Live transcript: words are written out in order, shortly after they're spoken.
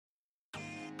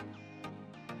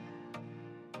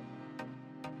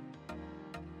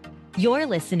You're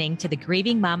listening to the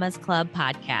Grieving Mamas Club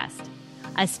podcast,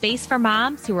 a space for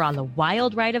moms who are on the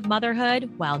wild ride of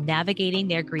motherhood while navigating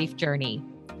their grief journey.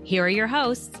 Here are your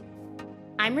hosts.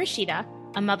 I'm Rashida,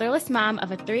 a motherless mom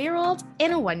of a 3-year-old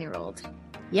and a 1-year-old.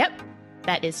 Yep,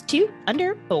 that is 2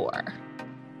 under 4.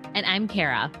 And I'm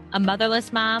Kara, a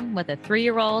motherless mom with a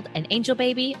 3-year-old, an angel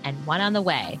baby, and one on the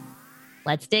way.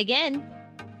 Let's dig in.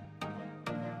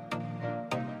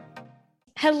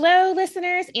 Hello,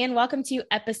 listeners, and welcome to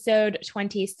episode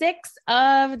 26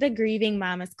 of the Grieving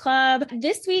Mamas Club.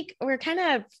 This week, we're kind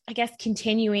of,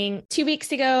 continuing. 2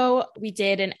 weeks ago, we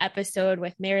did an episode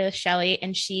with Mary Shelley,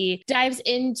 and she dives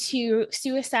into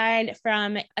suicide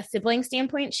from a sibling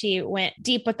standpoint. She went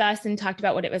deep with us and talked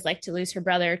about what it was like to lose her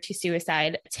brother to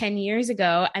suicide 10 years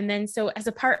ago. And then, so as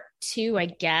a part 2,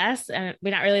 we're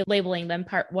not really labeling them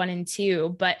part 1 and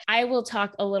 2, but I will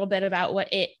talk a little bit about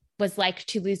what it was like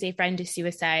to lose a friend to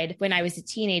suicide when I was a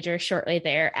teenager shortly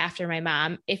there after my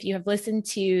mom. If you have listened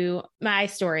to my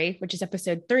story, which is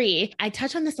episode 3, I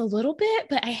touch on this a little bit,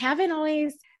 but I haven't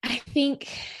always, I think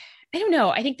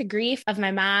the grief of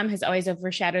my mom has always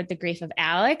overshadowed the grief of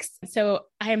Alex. So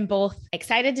I'm both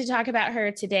excited to talk about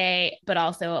her today, but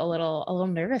also a little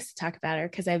nervous to talk about her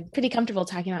because I'm pretty comfortable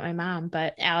talking about my mom,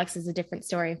 but Alex is a different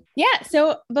story. Yeah.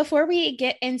 So before we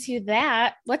get into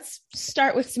that, let's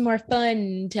start with some more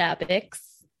fun topics.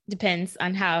 Depends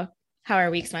on how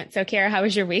our weeks went. So Kara, how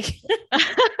was your week?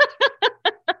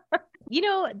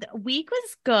 The week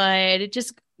was good.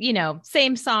 Just,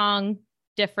 same song,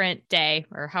 different day,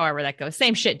 or however that goes.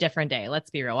 Same shit, different day. Let's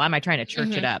be real. Why am I trying to church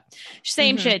it up?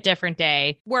 Same shit, different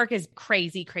day. Work is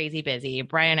crazy, crazy busy.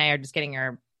 Brian and I are just getting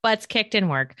our butts kicked in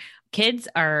work. Kids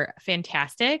are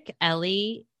fantastic.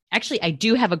 Ellie, actually, I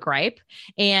do have a gripe.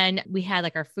 And we had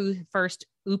like our first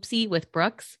oopsie with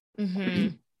Brooks.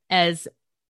 As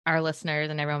our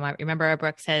listeners and everyone might remember,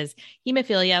 Brooks has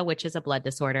hemophilia, which is a blood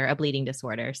disorder, a bleeding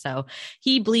disorder. So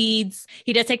he bleeds,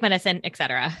 he does take medicine,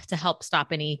 etc., to help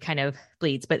stop any kind of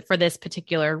bleeds. But for this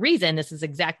particular reason, this is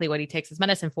exactly what he takes his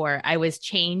medicine for. He was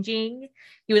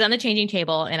on the changing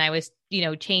table, and I was,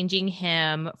 changing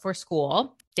him for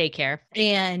school, daycare.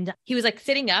 And he was like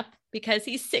sitting up because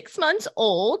he's 6 months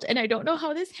old. And I don't know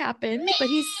how this happened, but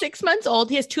he's 6 months old.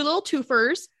 He has 2 little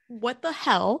twofers. What the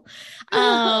hell?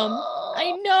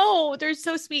 I know, they're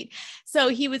so sweet. So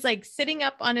he was like sitting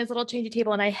up on his little changing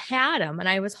table, and I had him and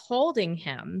I was holding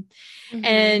him,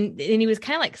 and he was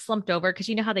kind of like slumped over, because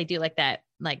you know how they do that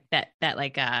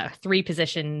 3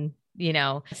 position,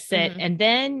 sit. And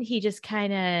then he just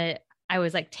I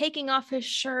was like taking off his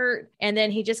shirt, and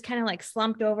then he just kind of like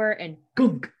slumped over and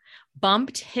gunk,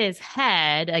 bumped his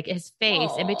head, like his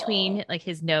face, in between like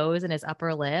his nose and his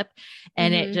upper lip.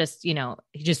 And it just,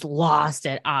 he just lost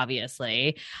it.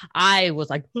 Obviously I was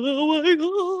like, oh my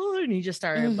God. And he just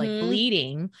started like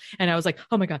bleeding. And I was like,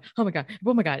 oh my God.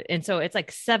 And so it's like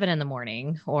 7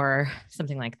 a.m. or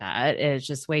something like that. It's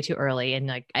just way too early. And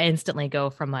like, I instantly go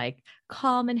from like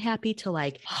calm and happy to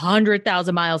like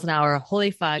 100,000 miles an hour.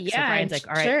 Holy fuck. Yeah, so Brian's like,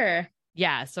 all right. Sure.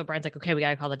 Yeah. So Brian's like, okay, we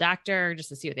got to call the doctor just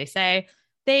to see what they say.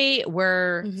 They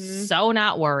were so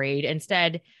not worried.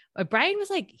 Instead, Brian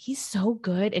was like, he's so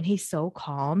good and he's so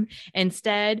calm.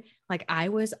 Instead, like, I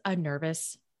was a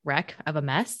nervous wreck of a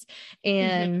mess.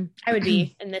 And I would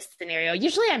be in this scenario.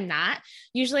 Usually I'm not.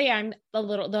 Usually I'm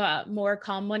the more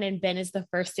calm one, and Ben is the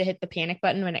first to hit the panic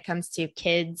button when it comes to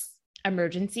kids'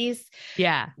 emergencies.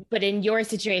 Yeah. But in your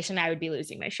situation, I would be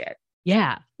losing my shit.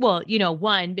 Yeah. Well,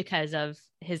 1, because of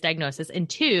his diagnosis, and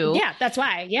 2. Yeah, that's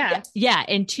why. Yeah. Yeah.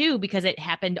 And 2, because it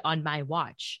happened on my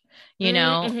watch,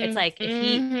 it's like,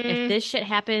 if this shit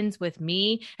happens with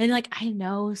me, and like, I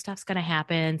know stuff's going to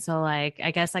happen. So like,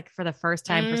 I guess like for the first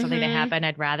time for something to happen,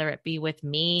 I'd rather it be with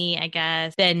me, I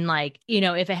guess, than like,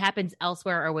 if it happens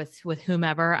elsewhere or with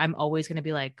whomever, I'm always going to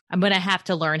be like, I'm going to have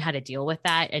to learn how to deal with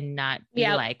that and not be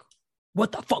like,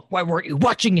 what the fuck? Why weren't you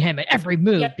watching him at every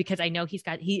move? Yep. Because I know he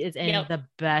is in the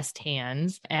best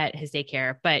hands at his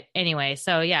daycare. But anyway,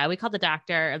 so yeah, we called the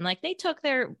doctor, and like they took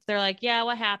they're like, yeah,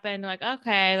 what happened? They're like,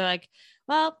 okay. They're like,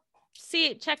 well,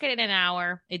 check it in an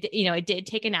hour. It did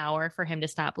take an hour for him to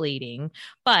stop bleeding,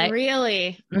 but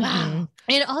really, wow.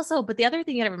 And also, but the other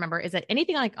thing you gotta remember is that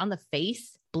anything like on the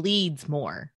face bleeds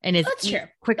more and is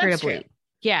quicker to bleed.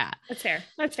 Yeah. That's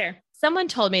fair. Someone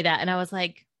told me that, and I was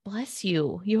like, bless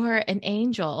you. You are an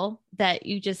angel that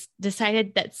you just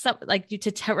decided that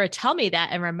tell me that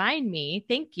and remind me.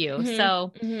 Thank you.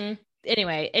 So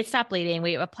anyway, it stopped bleeding.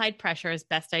 We applied pressure as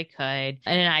best I could and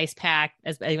an ice pack,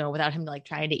 without him like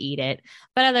trying to eat it.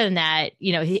 But other than that,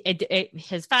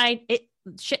 his fine. It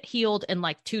shit healed in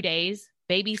like 2 days.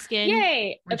 Baby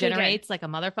skin regenerates like a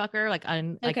motherfucker, like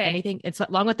anything. It's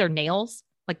along with their nails.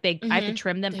 Like I have to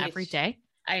trim them every day.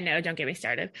 I know. Don't get me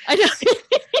started. I know.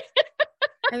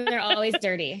 And they're always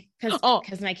dirty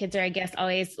because my kids are, I guess,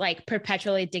 always like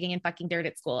perpetually digging in fucking dirt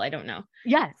at school. I don't know.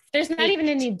 Yes. There's not even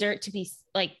any dirt to be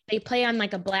like, they play on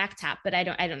like a blacktop, but I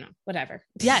don't know. Whatever.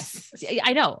 Yes.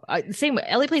 I know. Same way.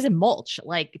 Ellie plays in mulch,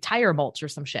 like tire mulch or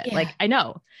some shit. Yeah. Like I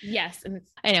know. Yes.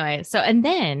 Anyway. So, and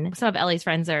then some of Ellie's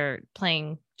friends are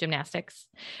playing gymnastics.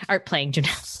 I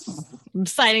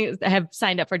have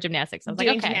signed up for gymnastics. I was doing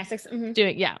like, okay. Gymnastics. Mm-hmm.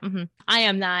 Doing, yeah. Mm-hmm.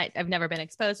 I've never been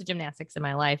exposed to gymnastics in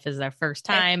my life. This is our first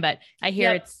time, but I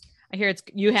hear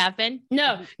you have been?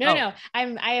 No. I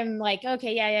am like,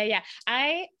 okay. Yeah.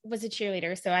 I was a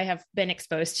cheerleader, so I have been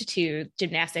exposed to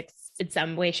gymnastics in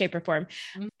some way, shape, or form.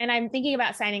 Mm-hmm. And I'm thinking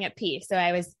about signing up P. So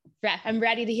I'm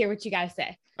ready to hear what you got to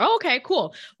say. Oh, okay,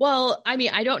 cool. Well, I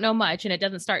mean, I don't know much and it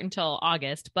doesn't start until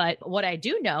August, but what I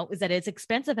do know is that it's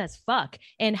expensive as fuck.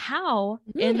 And how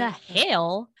in the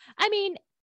hell, I mean,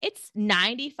 it's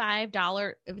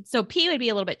 $95. So P would be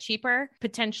a little bit cheaper,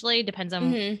 potentially. Depends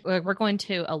on, we're going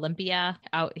to Olympia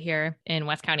out here in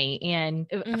West County. And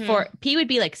for P would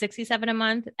be like $67 a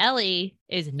month. Ellie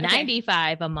is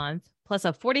 $95 a month. Plus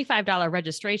a $45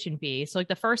 registration fee. So like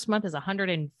the first month is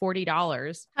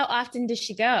 $140. How often does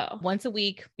she go? Once a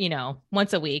week, for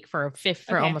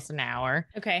almost an hour.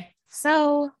 Okay.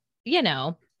 So,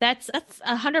 that's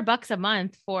 $100 a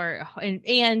month for,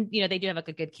 and they do have like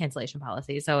a good cancellation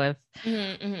policy. So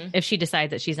if she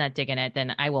decides that she's not digging it,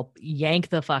 then I will yank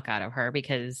the fuck out of her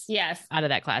out of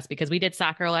that class, because we did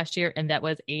soccer last year and that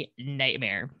was a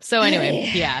nightmare. So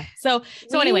anyway, yeah. So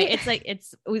anyway,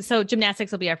 so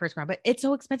gymnastics will be our first round, but it's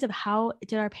so expensive. How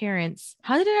did our parents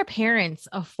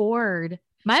afford?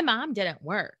 My mom didn't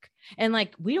work. And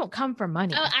like, we don't come from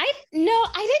money. Oh, I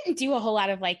didn't do a whole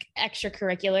lot of like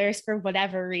extracurriculars for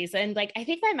whatever reason. Like, I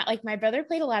think my brother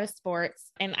played a lot of sports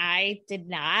and I did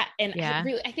not. And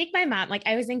I think my mom, like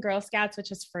I was in Girl Scouts, which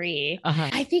was free.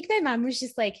 I think my mom was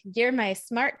just like, you're my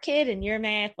smart kid and you're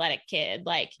my athletic kid.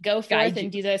 Like go forth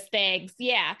and do those things.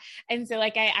 Yeah. And so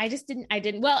like, I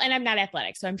didn't, well, and I'm not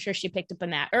athletic. So I'm sure she picked up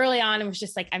on that early on and was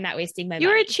just like, I'm not wasting my money. You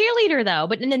were a cheerleader though,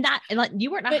 but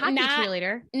you weren't a hockey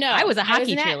cheerleader. No, I was a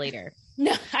hockey cheerleader.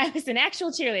 No, I was an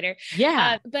actual cheerleader.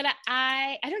 Yeah. But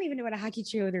I don't even know what a hockey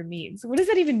cheerleader means. What does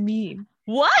that even mean?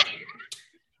 What?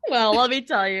 Well, let me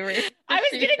tell you. I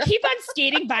was going to keep on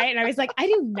skating by it. And I was like, I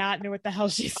do not know what the hell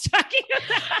she's talking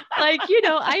about. Like,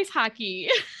 ice hockey.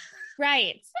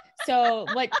 Right. So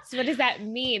what does that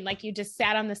mean? Like you just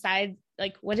sat on the side.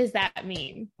 Like, what does that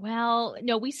mean? Well,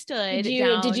 no, we stood.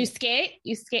 Did you skate?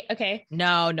 You skate? Okay.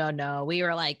 No. We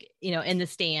were like, in the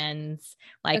stands,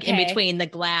 like in between the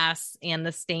glass and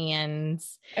the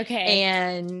stands. Okay.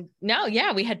 And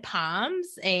we had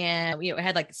palms and we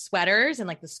had like sweaters and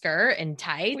like the skirt and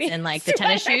tights and like the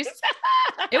tennis shoes.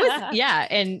 It was,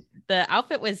 and the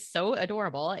outfit was so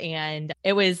adorable. And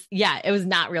it was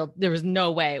not real. There was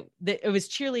no way that it was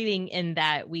cheerleading in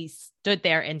that we stood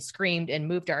there and screamed and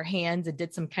moved our hands and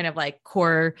did some kind of like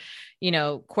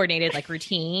coordinated like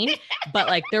routine. But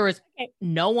like there was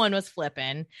no one was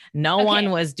flipping. No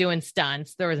one was doing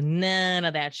stunts. There was none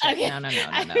of that shit. Okay. No.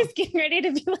 I was getting ready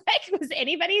to be like, was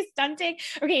anybody stunting?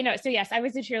 Okay, no. So yes, I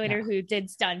was a cheerleader who did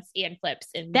stunts and flips.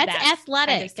 And that's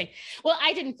athletic. Kind of thing. Well,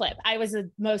 I didn't flip. I was a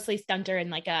mostly stunter and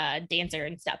like a dancer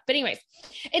and stuff. But anyways,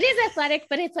 it is athletic,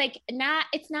 but it's like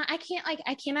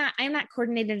I'm not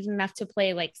coordinated enough to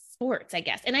play like sports, I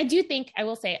guess. And I do think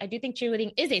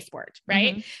cheerleading is a sport,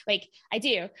 right? Mm-hmm. Like I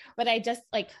do, but I just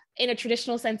like in a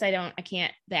traditional sense, I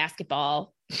can't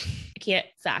basketball, I can't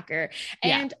soccer.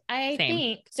 And I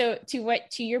think, so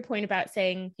to your point about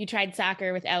saying you tried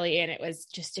soccer with Ellie and it was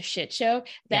just a shit show.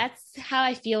 That's how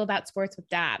I feel about sports with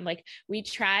Dom. Like we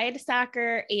tried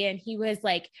soccer and he was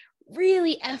like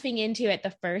really effing into it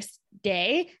the first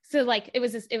day. So like it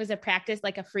was a practice,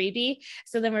 like a freebie.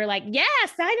 So then we're like, yeah,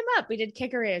 sign him up. We did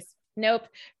kickaroos. Nope.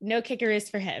 No kickaroos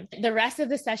for him. The rest of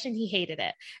the session, he hated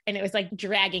it. And it was like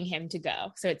dragging him to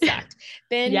go. So it sucked.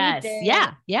 Then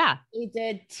we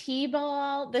did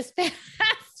T-ball this past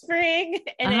spring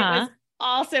and it was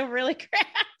also really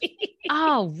crappy.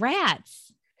 Oh,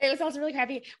 rats. It was also really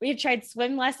crappy. We have tried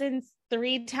swim lessons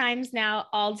 3 times now,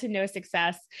 all to no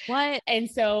success. What? And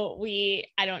so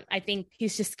I think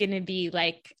he's just going to be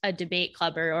like a debate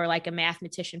clubber or like a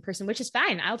mathematician person, which is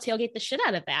fine. I'll tailgate the shit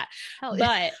out of that.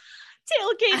 But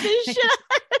tailgate the shit out of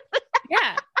that.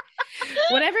 Yeah.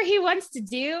 whatever he wants to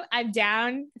do, I'm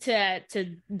down to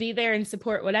be there and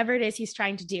support whatever it is he's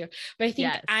trying to do. But I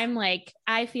think I'm like,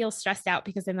 I feel stressed out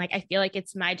because I'm like, I feel like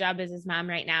it's my job as his mom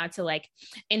right now to like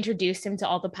introduce him to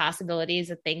all the possibilities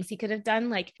of things he could have done.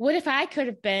 Like, what if I could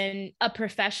have been a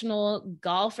professional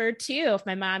golfer too, if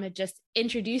my mom had just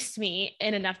introduced me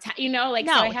in enough time, you know, like,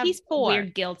 no, so I have he's 4.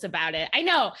 Weird guilt about it. I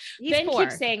know Ben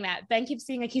keeps saying that. Ben keeps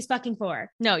saying like he's fucking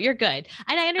 4. No, you're good.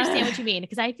 And I understand what you mean,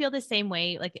 because I feel the same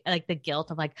way, like the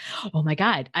guilt of like, oh my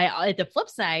God. At the flip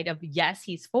side of yes,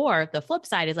 he's 4. The flip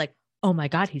side is like, oh my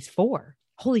God, he's 4.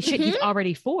 Holy shit, he's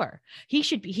already 4. We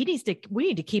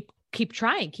need to keep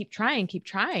trying,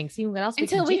 see what else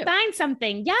until we find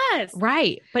something. Yes.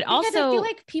 Right. But because also I feel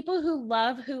like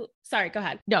people sorry, go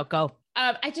ahead. No, go.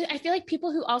 I feel like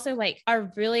people who also like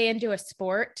are really into a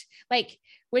sport, like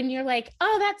when you're like,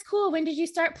 oh, that's cool, when did you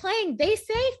start playing? They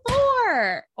say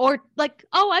 4. Or like,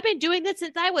 oh, I've been doing this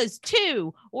since I was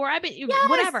 2, or I've been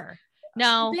whatever.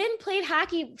 No. Ben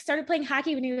started playing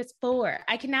hockey when he was 4.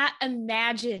 I cannot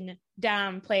imagine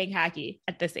Dom playing hockey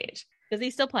at this age. Does he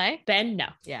still play? Ben? No.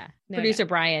 Yeah. No, Producer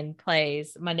Brian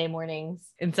plays Monday mornings.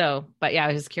 And so, but yeah, I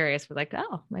was just curious. We're like,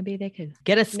 oh, maybe they could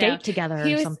get a skate together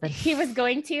or something. He was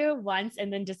going to once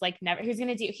and then just like never,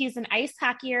 he's an ice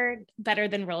hockeyer better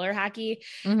than roller hockey.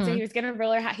 Mm-hmm. So he was going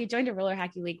to he joined a roller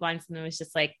hockey league once and it was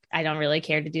just like, I don't really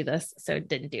care to do this. So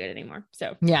didn't do it anymore.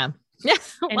 So yeah. Yeah.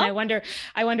 And I wonder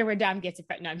where Dom gets it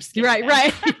from. No, I'm just kidding.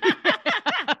 Right.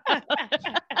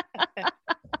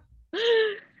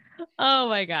 Oh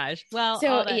my gosh. Well, so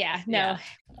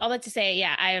all that to say,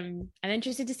 I'm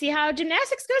interested to see how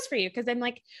gymnastics goes for you. Cause I'm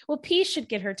like, well, P should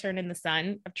get her turn in the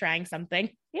sun of trying something.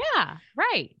 Yeah.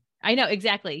 Right. I know.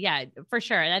 Exactly. Yeah, for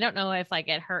sure. And I don't know if like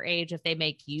at her age, if they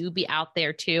make you be out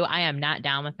there too, I am not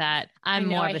down with that. I'm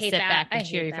more of a sit back and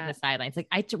cheer you from the sidelines. Like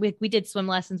we did swim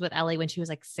lessons with Ellie when she was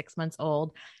like 6 months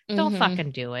old. Don't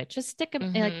fucking do it. Just stick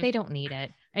them. Like they don't need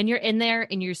it. And you're in there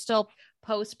and you're still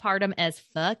postpartum as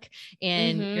fuck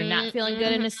and you're not feeling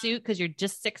good in a suit because you're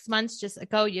just 6 months. Just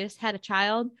go, you just had a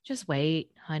child. Just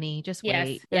wait, honey. Just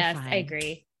wait. Yes, I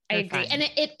agree. Fine. And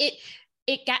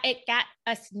it got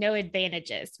us no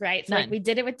advantages, right? So like we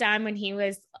did it with Don when he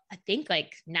was, I think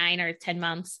like 9 or 10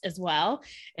 months as well.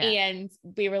 Yeah. And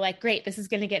we were like, great, this is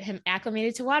going to get him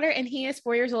acclimated to water. And he is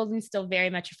 4 years old and still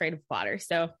very much afraid of water.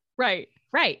 So right.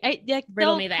 They'll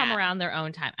come around their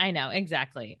own time. I know.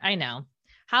 Exactly. I know.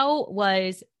 How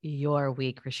was your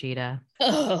week, Rashida?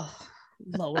 Oh,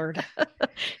 Lord.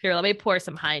 Here, let me pour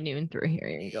some high noon through here.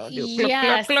 Here you go.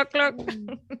 Yes.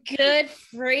 Good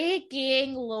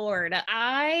freaking Lord.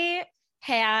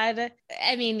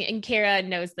 And Kara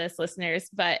knows this, listeners,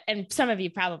 and some of you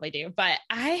probably do, but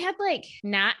I had like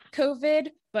not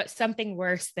COVID, but something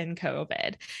worse than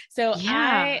COVID. So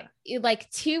I like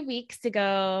 2 weeks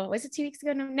ago, was it 2 weeks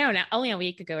ago? No, not only a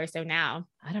week ago or so now.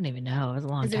 I don't even know. It was a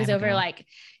long time. It was over ago. Like,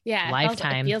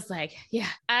 lifetime. It feels like,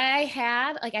 I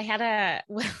had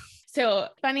so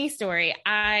funny story.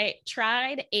 I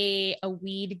tried a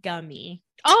weed gummy.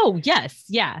 Oh, yes.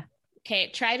 Yeah. Okay,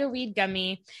 tried a weed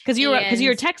gummy. Because you were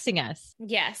texting us.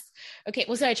 Yes. Okay,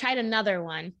 well, so I tried another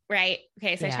one, right?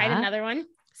 Okay, so I tried another one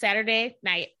Saturday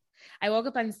night. I woke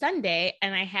up on Sunday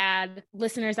and I had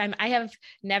listeners. I have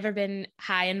never been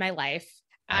high in my life.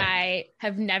 I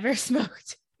have never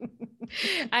smoked.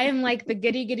 I am like the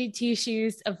goody two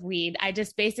shoes of weed. I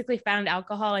just basically found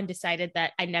alcohol and decided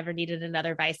that I never needed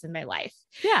another vice in my life.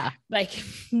 Yeah. Like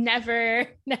never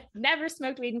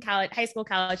smoked weed in college, high school,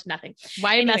 college, nothing.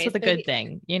 Why mess with a good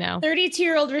thing,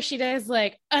 32-year-old Rashida is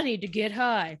like, I need to get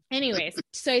high. Anyways,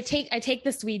 so I take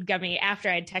this weed gummy after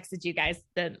I'd texted you guys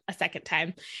a second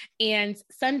time. And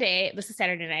Sunday, this is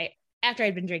Saturday night, after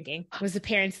I'd been drinking, it was a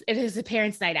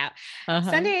parents' night out.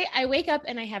 Sunday, I wake up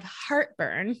and I have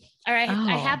heartburn, or I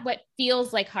have what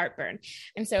feels like heartburn.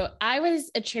 And so I was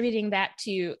attributing that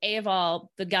to A, of all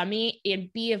the gummy,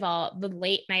 and B, of all the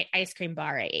late night ice cream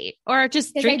bar I ate. Or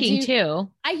just drinking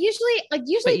too. I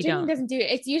usually drinking doesn't do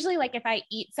it. It's usually like if I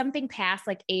eat something past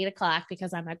like 8 o'clock,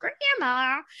 because I'm a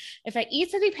grandma, if I eat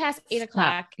something past 8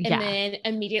 o'clock and then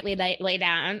immediately lay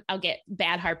down, I'll get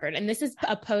bad heartburn. And this is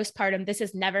a postpartum. This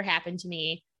has never happened to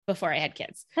me before I had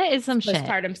kids. That is some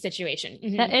postpartum situation.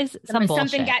 Mm-hmm. That is some bullshit.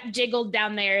 Something got jiggled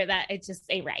down there that it just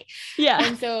ain't right. Yeah.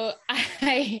 And so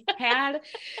I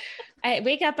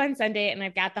wake up on Sunday and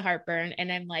I've got the heartburn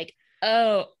and I'm like,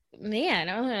 oh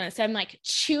man. So I'm like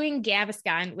chewing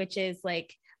Gaviscon, which is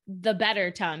like the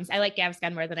better Tums. I like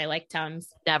Gaviscon more than I like Tums.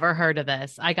 Never heard of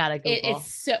this. I gotta Google.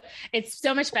 It's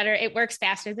so much better. It works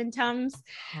faster than Tums.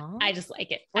 Huh? I just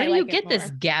like it. Where I do like you get it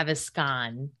this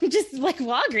Gaviscon? Just like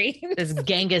Walgreens. This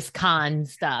Genghis Khan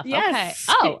stuff. Yes.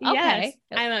 Okay. Oh, okay. Yes.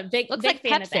 I'm a big Looks big like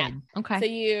fan Pepsin. of that.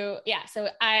 Okay. So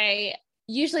I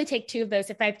usually take 2 of those.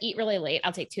 If I eat really late,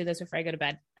 I'll take 2 of those before I go to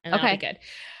bed, and that'll be good.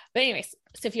 But anyways,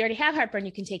 so if you already have heartburn,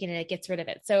 you can take it and it gets rid of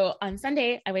it. So on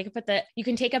Sunday, I wake up with you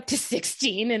can take up to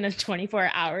 16 in a 24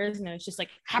 hours. And it's just like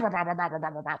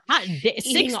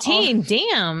 16.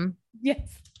 Damn. Yes.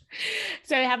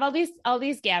 So I have all these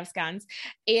Gaviscons,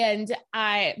 and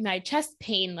my chest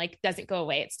pain like doesn't go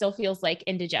away. It still feels like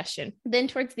indigestion. Then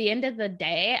towards the end of the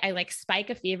day, I like spike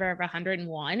a fever of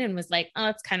 101 and was like, oh,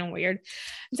 it's kind of weird.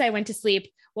 And so I went to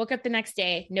sleep, woke up the next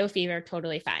day, no fever,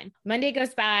 totally fine. Monday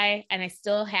goes by and I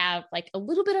still have like a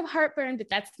little bit of heartburn, but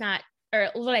that's not, or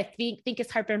what I think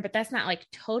is heartburn, but that's not like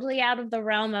totally out of the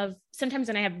realm of. Sometimes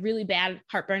when I have really bad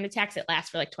heartburn attacks, it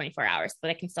lasts for like 24 hours, but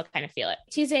I can still kind of feel it.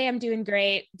 Tuesday, I'm doing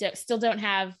great. Still don't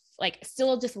have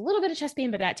still just a little bit of chest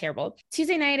pain, but not terrible.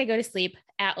 Tuesday night, I go to sleep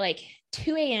at like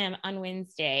 2 a.m. on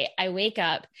Wednesday. I wake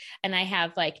up and I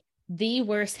have like the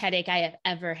worst headache I have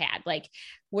ever had, like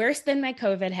worse than my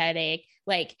COVID headache.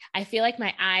 Like, I feel like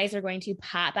my eyes are going to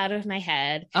pop out of my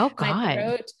head. Oh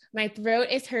God. My throat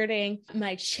is hurting.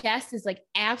 My chest is like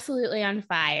absolutely on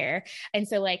fire. And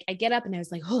so like, I get up and I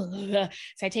was like, oh,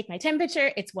 so I take my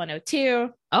temperature. It's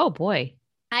 102. Oh boy.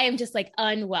 I am just like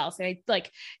unwell. So I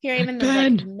like, here I am in the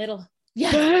like, middle.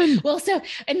 Yeah. Well, so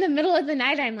in the middle of the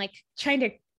night, I'm like trying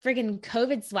to friggin'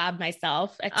 COVID swab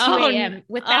myself at 2 a.m.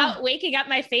 without waking up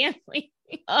my family.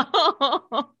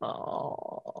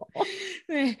 Oh.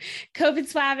 COVID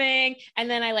swabbing. And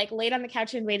then I like laid on the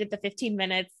couch and waited the 15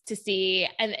 minutes to see.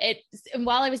 And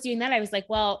while I was doing that, I was like,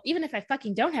 well, even if I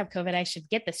fucking don't have COVID, I should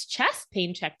get this chest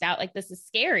pain checked out. Like, this is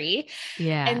scary.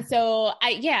 Yeah. And so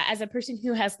as a person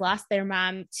who has lost their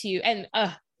mom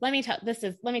let me tell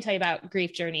you about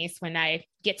grief journeys when I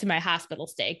get to my hospital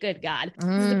stay. Good God.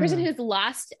 This is the person who's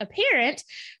lost a parent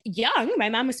young. My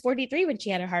mom was 43 when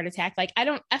she had a heart attack. Like, I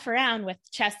don't F around with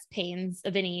chest pains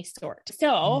of any sort.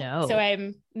 So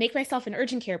I make myself an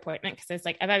urgent care appointment because I was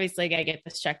like, I've obviously got to get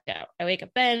this checked out. I wake up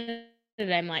Ben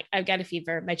and I'm like, I've got a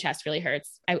fever. My chest really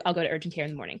hurts. I'll go to urgent care in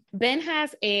the morning. Ben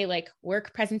has a like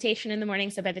work presentation in the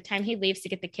morning. So by the time he leaves to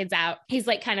get the kids out, he's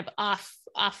like kind of off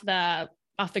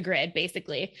the grid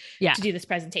basically to do this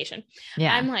presentation.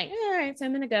 Yeah. I'm like, all right, so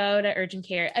I'm going to go to urgent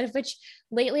care, out of which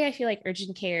lately I feel like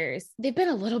urgent cares, they've been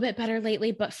a little bit better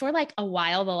lately, but for like a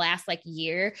while, the last like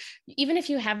year, even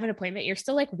if you have an appointment, you're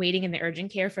still like waiting in the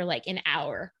urgent care for like an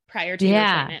hour prior to your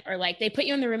appointment, or like they put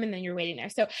you in the room and then you're waiting there.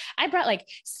 So I brought like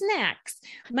snacks,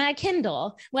 my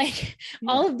Kindle, like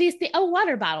all of these a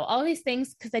water bottle, all of these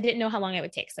things, because I didn't know how long it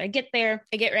would take. So I get there,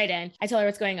 I get right in, I tell her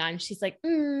what's going on. She's like,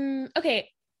 okay,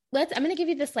 I'm going to give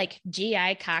you this like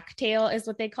GI cocktail is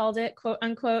what they called it, quote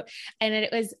unquote. And it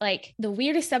was like the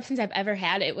weirdest substance I've ever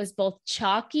had. It was both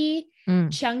chalky,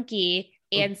 chunky,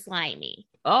 and slimy.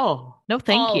 Oh, no,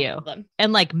 thank you.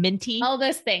 And like minty. All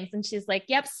those things. And she's like,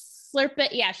 yep, slurp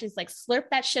it. Yeah. She's like, slurp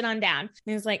that shit on down. And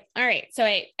I was like, all right. So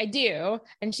I do.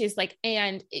 And she's like,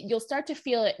 and you'll start to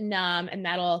feel it numb, and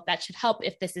that should help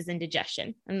if this is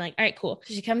indigestion. I'm like, all right, cool.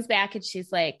 So she comes back and she's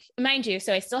like, mind you,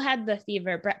 so I still had the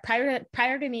fever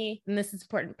prior to me, and this is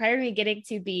important, prior to me getting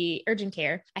to the urgent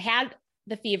care, I had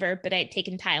the fever, but I had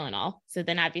taken Tylenol. So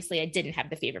then obviously I didn't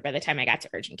have the fever by the time I got to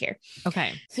urgent care.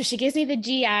 Okay. So she gives me the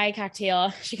GI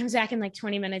cocktail. She comes back in like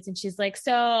 20 minutes and she's like,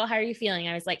 so how are you feeling?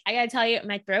 I was like, I got to tell you,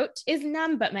 my throat is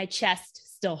numb, but my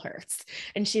chest still hurts.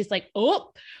 And she's like,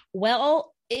 oh,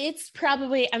 well, it's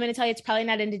probably, I'm going to tell you, it's probably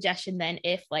not indigestion then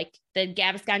if like the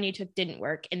Gaviscon you took didn't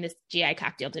work and this GI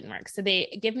cocktail didn't work. So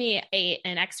they give me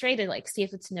an x-ray to like see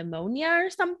if it's pneumonia or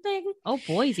something. Oh,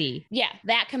 Boise. Yeah,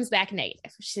 that comes back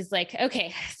negative. She's like,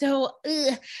 okay, so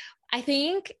I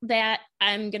think that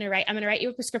I'm going to write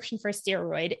you a prescription for a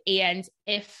steroid and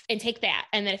take that.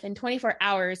 And then if in 24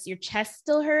 hours, your chest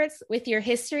still hurts with your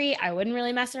history, I wouldn't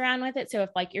really mess around with it. So if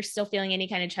like you're still feeling any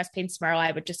kind of chest pain tomorrow,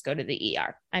 I would just go to the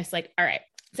ER. I was like, all right.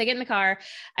 So I get in the car,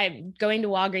 I'm going to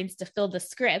Walgreens to fill the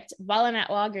script. While I'm at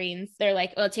Walgreens, they're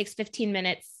like, well, it takes 15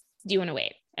 minutes. Do you want to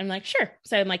wait? I'm like, sure.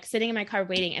 So I'm like sitting in my car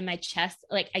waiting, and my chest,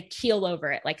 like I keel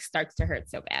over, it like starts to hurt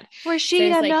so bad.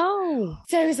 Rashida, no.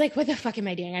 So I was like, what the fuck am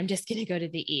I doing? I'm just going to go to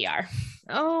the ER.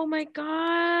 Oh my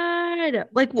God.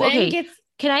 Like, okay.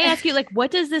 Can I ask you, like, what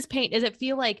does this pain, does it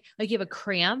feel like you have a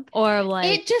cramp, or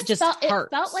like it just hurts? It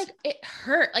felt like it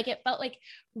hurt. Like it felt like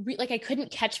I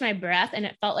couldn't catch my breath, and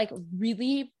it felt like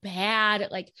really bad.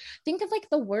 Like think of like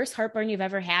the worst heartburn you've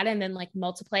ever had and then like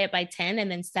multiply it by 10 and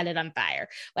then set it on fire.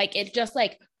 Like it just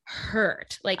like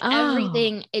hurt. Like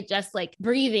everything, it just like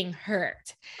breathing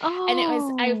hurt. And it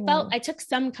was, I took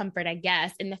some comfort, I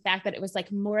guess, in the fact that it was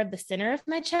like more of the center of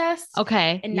my chest.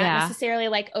 Okay. And not necessarily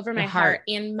like over my heart.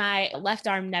 And my left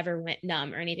arm never went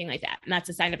numb or anything like that. And that's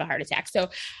a sign of a heart attack. So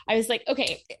I was like,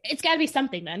 okay, it's gotta be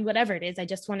something then, whatever it is. I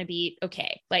just want to be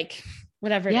okay. Like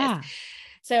whatever it is.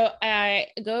 So I'm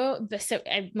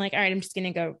like, all right, I'm just going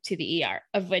to go to the ER,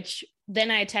 of which then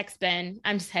I text Ben,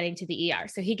 I'm just heading to the ER.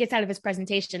 So he gets out of his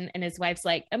presentation and his wife's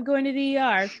like, I'm going to the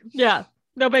ER. Yeah.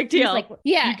 No big deal. He's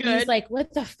like, he's like,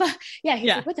 what the fuck? Yeah. He's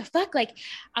like, what the fuck? Like,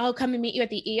 I'll come and meet you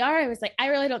at the ER. I was like, I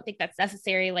really don't think that's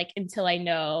necessary. Like, until I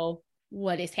know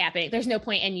what is happening. There's no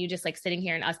point in you just like sitting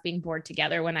here and us being bored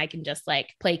together when I can just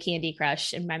like play Candy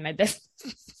Crush and mind my business.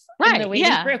 Right. I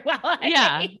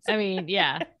mean,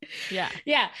 yeah.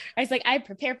 I was like, I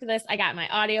prepared for this. I got my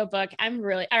audiobook. I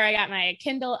got my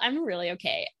Kindle. I'm really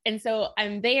okay. And so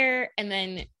I'm there. And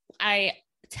then I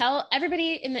tell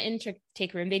everybody in the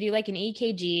intake room, they do like an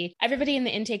EKG. Everybody in the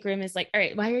intake room is like, all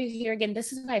right, why are you here again?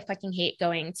 This is why I fucking hate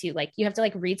going to like, you have to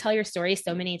like retell your story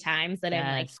so many times that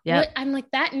I'm like, what? I'm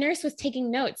like, that nurse was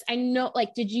taking notes. I know,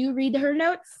 like, did you read her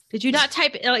notes? Did you not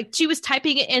type it? Like she was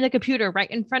typing it in the computer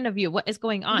right in front of you. What is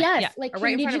going on? Yes. Like,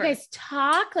 did you guys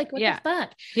talk? Like, what the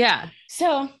fuck? Yeah.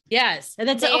 So, yes. And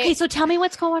then okay, so tell me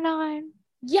what's going on.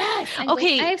 Yes.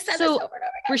 Okay. I've said this over and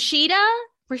over again.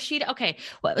 Rashida. Okay.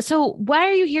 So why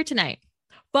are you here tonight?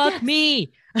 Fuck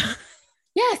me.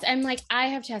 Yes. I'm like, I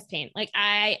have chest pain. Like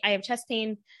I have chest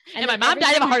pain. And my mom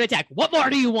died of a heart attack. What more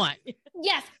do you want?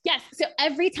 Yes. So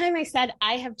every time I said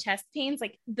I have chest pains,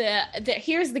 like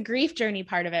here's the grief journey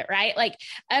part of it, right? Like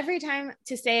every time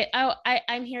to say,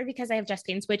 I'm here because I have chest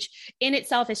pains, which in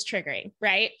itself is triggering.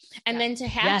 Right. And then to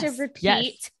have to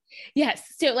repeat. Yes.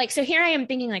 So here I am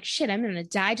thinking like, shit, I'm going to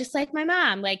die just like my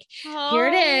mom. Like, here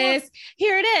it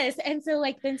is. And so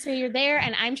so you're there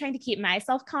and I'm trying to keep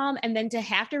myself calm. And then to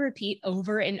have to repeat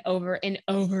over and over and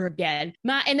over again,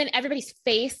 and then everybody's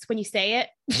face when you say it.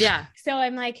 Yeah. So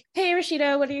I'm like, hey,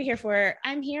 Rashida, what are you here for?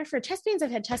 I'm here for chest pains. I've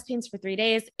had chest pains for 3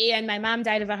 days and my mom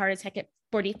died of a heart attack at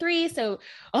 43. So,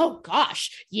 oh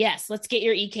gosh, yes, let's get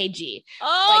your EKG.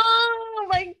 Oh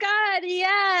my God.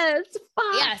 Yes.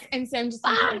 Fuck. Yes. And so I'm just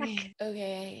like,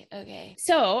 okay.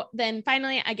 So then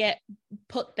finally I get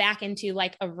put back into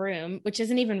like a room, which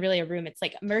isn't even really a room. It's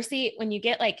like Mercy. When you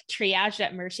get like triaged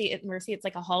at Mercy, it's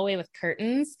like a hallway with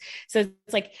curtains. So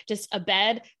it's like just a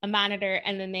bed, a monitor,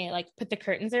 and then they like put the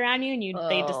curtains around you and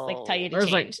they just like tell you to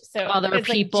change. Like so other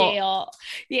people. Like jail.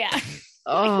 Yeah.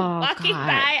 Oh, walking God.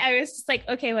 by, I was just like,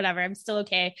 okay, whatever. I'm still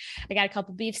okay. I got a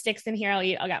couple beef sticks in here. I'll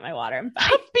eat. I got my water. I'm fine.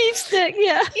 A beef stick.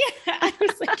 Yeah. Yeah. I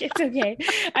was like, it's okay.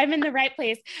 I'm in the right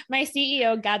place. My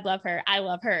CEO, God love her. I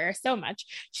love her so much.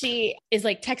 She is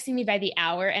like texting me by the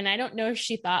hour. And I don't know if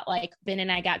she thought like Ben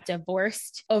and I got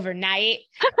divorced overnight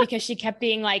because she kept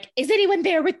being like, is anyone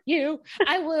there with you?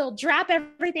 I will drop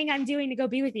everything I'm doing to go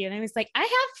be with you. And I was like, I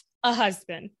have a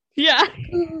husband. Yeah.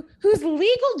 Whose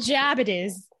legal job it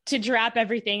is to drop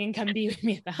everything and come be with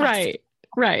me at the hospital.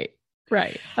 Right.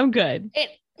 I'm good.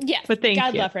 Yes. But thank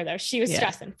God you. love her though. She was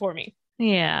stressing for me.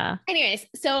 Yeah. Anyways,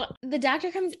 so the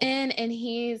doctor comes in and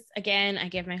I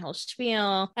give my whole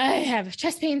spiel. I have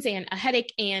chest pains and a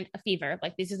headache and a fever.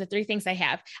 Like these are the 3 things I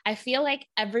have. I feel like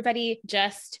everybody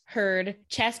just heard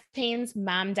chest pains,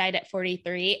 mom died at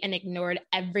 43 and ignored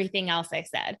everything else I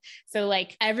said. So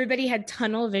like everybody had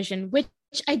tunnel vision, which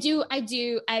I do.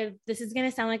 This is going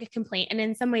to sound like a complaint. And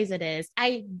in some ways it is.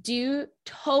 I do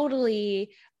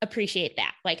totally appreciate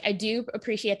that. Like, I do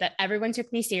appreciate that everyone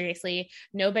took me seriously.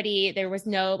 Nobody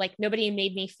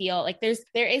made me feel like there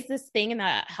is this thing in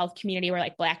the health community where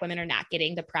like Black women are not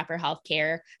getting the proper health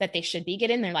care that they should be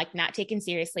getting. They're like not taken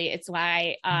seriously. It's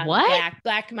why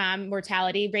Black mom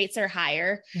mortality rates are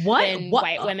higher than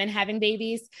white women having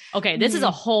babies. Okay. This is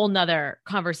a whole nother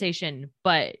conversation,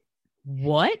 but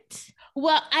what?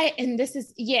 Well, it's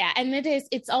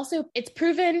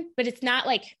proven, but it's not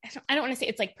like, I don't want to say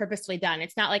it's like purposefully done.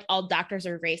 It's not like all doctors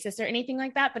are racist or anything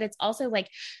like that, but it's also like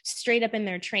straight up in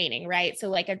their training, right? So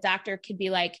like a doctor could be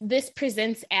like, this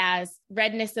presents as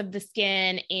redness of the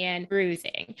skin and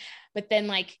bruising, but then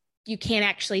like, you can't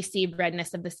actually see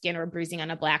redness of the skin or bruising on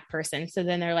a Black person. So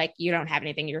then they're like, you don't have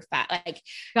anything, you're fat. Like,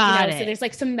 so there's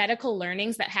like some medical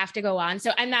learnings that have to go on. So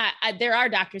there are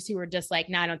doctors who are just like,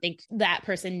 no, I don't think that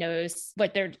person knows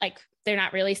what they're like. They're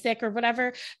not really sick or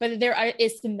whatever, but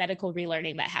is some medical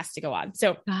relearning that has to go on.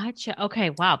 So gotcha. Okay.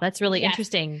 Wow. That's really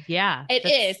interesting. Yeah.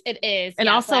 It is. And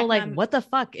also like, what the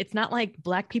fuck? It's not like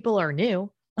Black people are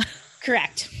new.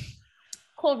 Correct.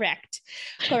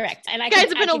 And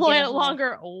guys have been way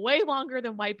longer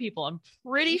than white people. I'm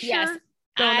pretty sure. Yes.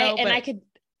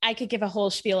 I could give a whole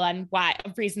spiel on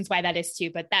reasons why that is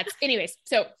too, but that's anyways.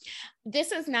 So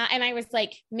this is not, and I was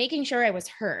like making sure I was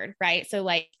heard, right? So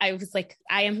like, I was like,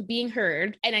 I am being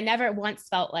heard. And I never once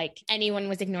felt like anyone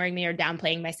was ignoring me or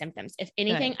downplaying my symptoms. If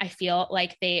anything, I feel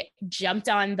like they jumped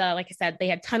on like I said, they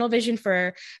had tunnel vision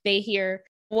they hear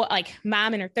like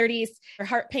mom in her 30s, her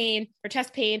heart pain, her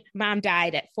chest pain, mom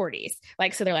died at 40s.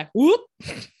 Like, so they're like, whoop.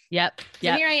 Yep.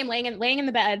 So here I am laying in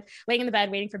the bed,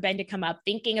 waiting for Ben to come up,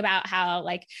 thinking about how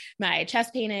like my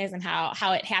chest pain is and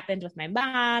how it happened with my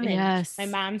mom. And my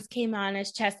mom's came on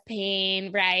as chest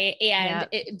pain. Right. And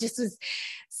it just was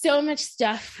so much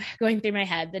stuff going through my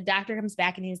head. The doctor comes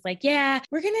back and he's like, yeah,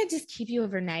 we're going to just keep you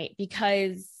overnight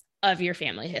because of your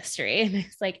family history. And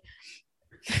it's like,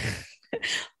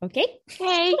 okay,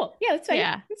 cool. Yeah, that's fine.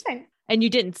 Yeah, that's fine. And you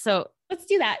didn't. So let's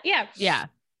do that. Yeah. Yeah.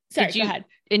 Sorry, go ahead.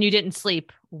 And you didn't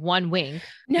sleep one wink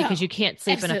because you can't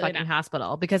sleep in a fucking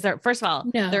hospital because first of all,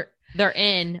 they're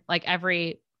in like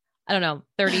every, I don't know,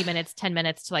 30 minutes, 10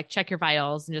 minutes to like check your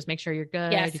vitals and just make sure you're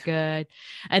good. Yes. You're good.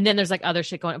 And then there's like other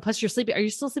shit going on. Plus you're sleeping. Are you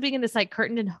still sleeping in this like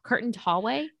curtained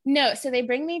hallway? No. So they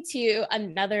bring me to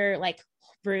another like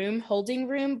holding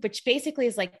room, which basically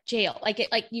is like jail. Like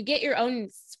you get your own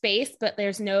space, but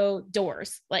there's no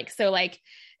doors. Like, so like,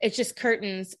 it's just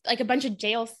curtains, like a bunch of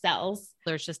jail cells.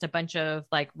 There's just a bunch of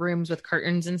like rooms with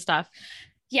curtains and stuff.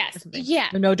 Yes. Yeah.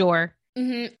 No door.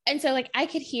 Mm-hmm. And so like I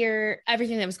could hear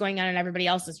everything that was going on in everybody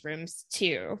else's rooms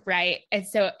too. Right. And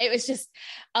so it was just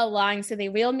so they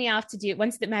wheeled me off to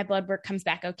once my blood work comes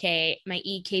back okay, my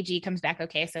EKG comes back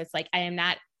okay. So it's like I am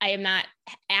not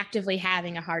actively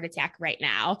having a heart attack right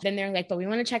now. Then they're like, but we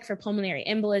want to check for pulmonary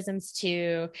embolisms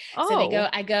too. Oh. So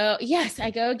I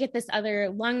go get this other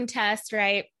lung test,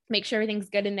 right? Make sure everything's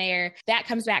good in there. That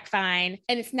comes back fine.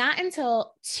 And it's not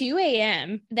until 2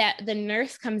 a.m. that the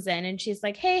nurse comes in and she's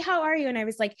like, hey, how are you? And I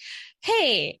was like,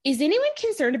 hey, is anyone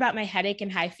concerned about my headache and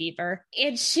high fever?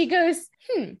 And she goes,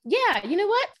 yeah, you know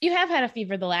what? You have had a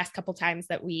fever the last couple times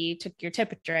that we took your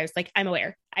temperature. I was like, I'm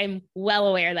aware. I'm well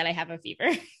aware that I have a fever.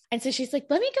 And so she's like,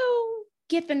 let me go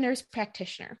get the nurse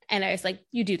practitioner. And I was like,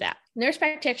 you do that. Nurse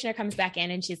practitioner comes back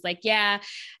in and she's like, yeah,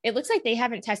 it looks like they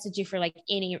haven't tested you for like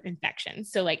any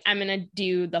infections. So like, I'm going to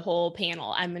do the whole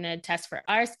panel. I'm going to test for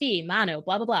RSV, mono,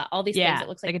 blah, blah, blah. All these things. It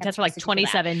looks like they can test for like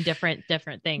 27 different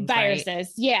things. Viruses. Right?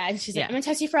 Yeah. And she's like, I'm going to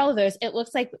test you for all of those. It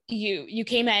looks like you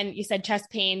came in, you said chest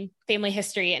pain, family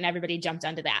history, and everybody jumped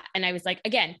onto that. And I was like,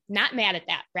 again, not mad at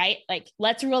that, right? Like,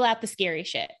 let's rule out the scary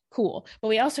shit. Cool. But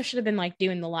we also should have been like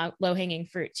doing the low hanging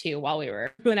fruit too, while we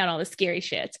were doing out all the scary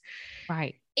shit.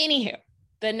 Right. Anywho,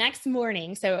 the next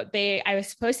morning, I was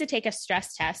supposed to take a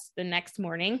stress test the next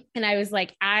morning. And I was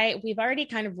like, we've already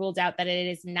kind of ruled out that it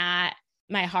is not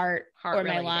my heart or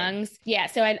my lungs. Yeah.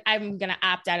 So I'm going to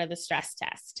opt out of the stress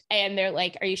test. And they're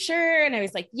like, are you sure? And I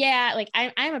was like, yeah, like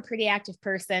I'm a pretty active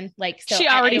person. Like, so she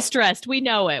already stressed. We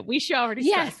know it. We should already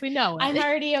stress. We know it. I'm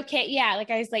already okay. Yeah. Like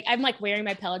I was like, I'm like wearing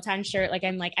my Peloton shirt. Like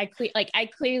I'm like, I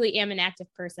clearly am an active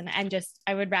person.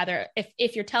 I would rather,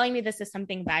 if you're telling me this is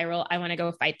something viral, I want to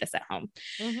go fight this at home.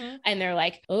 Mm-hmm. And they're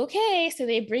like, okay. So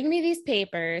they bring me these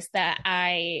papers that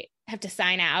I have to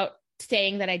sign out,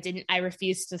 saying that I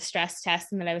refused the stress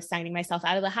test and that I was signing myself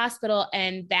out of the hospital.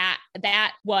 And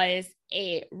that was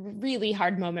a really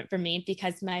hard moment for me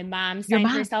because my mom signed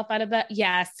herself out of the,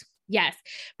 yes.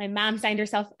 My mom signed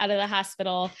herself out of the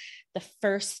hospital the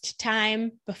first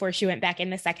time before she went back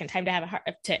in the second time to have a heart,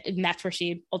 and that's where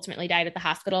she ultimately died at the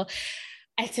hospital.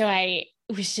 And so I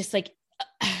was just like,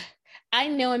 I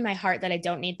know in my heart that I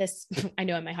don't need this. I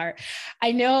know in my heart.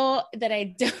 I know that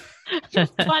I don't.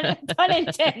 Pun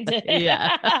intended.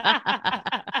 Yeah.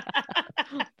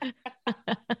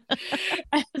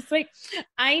 I was like,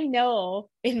 I know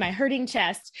in my hurting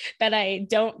chest that I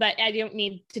don't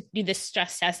need to do this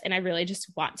stress test. And I really just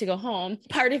want to go home.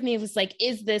 Part of me was like,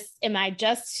 is this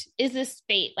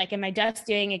fate? Like, am I just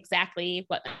doing exactly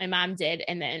what my mom did?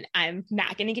 And then I'm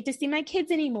not going to get to see my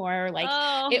kids anymore. Like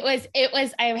it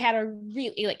was, I had a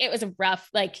really, like, it was a rough,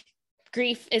 like,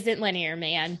 grief isn't linear,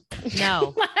 man.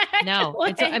 No, no.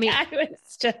 Like, I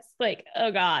was just like,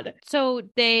 oh God. So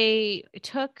they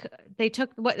took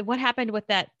what happened with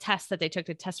that test that they took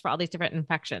to test for all these different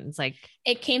infections? Like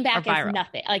it came back as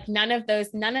nothing, like no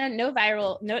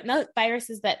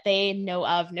viruses that they know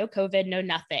of, no COVID, no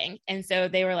nothing. And so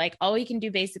they were like, all we can do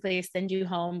basically is send you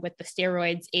home with the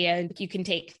steroids and you can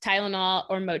take Tylenol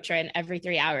or Motrin every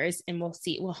 3 hours. And we'll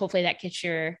see. Well, hopefully that keeps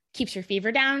your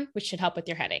fever down, which should help with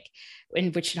your headache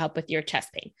and which should help with your chest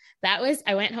pain.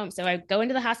 I went home. So I go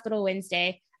into the hospital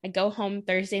Wednesday. I go home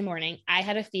Thursday morning. I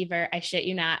had a fever, I shit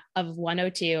you not, of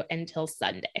 102 until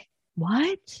Sunday.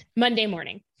 What? Monday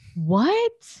morning.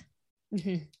 What?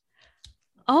 Mm-hmm.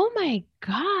 Oh my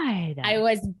God. I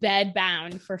was bed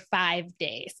bound for 5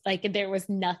 days. Like there was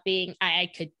nothing I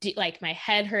could do. Like my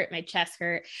head hurt, my chest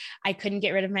hurt. I couldn't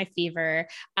get rid of my fever.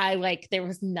 There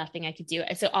was nothing I could do.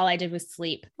 So all I did was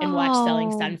sleep and watch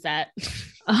Selling Oh. Sunset.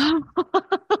 Oh.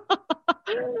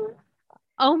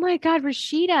 Oh my God,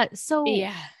 Rashida. So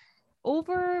Yeah.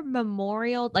 over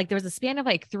Memorial, like there was a span of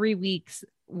like 3 weeks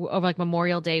over like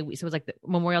Memorial Day. So it was like the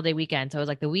Memorial Day weekend. So it was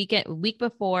like the week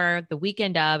before, the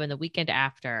weekend of, and the weekend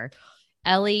after.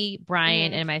 Ellie,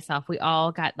 Brian, and myself, we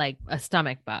all got like a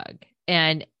stomach bug.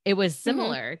 And it was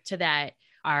similar to that.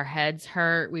 Our heads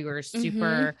hurt. We were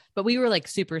but we were like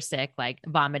super sick, like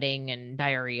vomiting and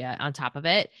diarrhea on top of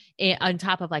it, and on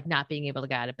top of like not being able to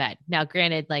get out of bed. Now,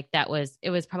 granted, like it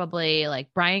was probably like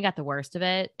Brian got the worst of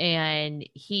it, and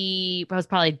he was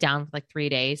probably down for like 3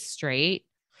 days straight.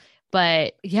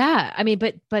 But yeah, I mean,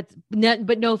 but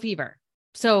no fever.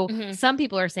 So some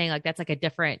people are saying like that's like a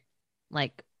different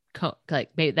like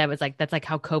like maybe that's like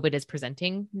how COVID is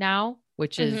presenting now,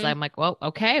 which is I'm like, well,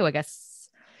 okay, well, I guess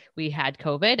we had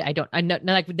COVID.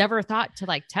 Like never thought to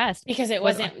like test because it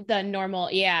wasn't the normal.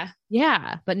 Yeah.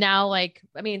 Yeah. But now, like,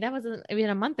 I mean, that wasn't even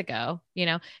a month ago,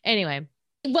 anyway.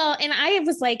 Well, and I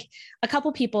was like, a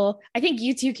couple people, I think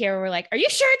you too, Kara, were like, are you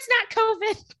sure it's not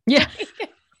COVID? Yeah.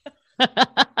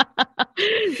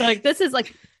 Like this is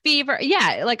like fever.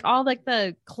 Yeah. Like all like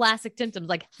the classic symptoms,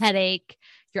 like headache,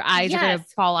 your eyes are going to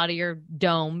fall out of your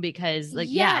dome because like,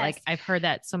 yeah, like I've heard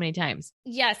that so many times.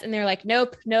 Yes. And they're like,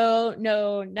 nope, no,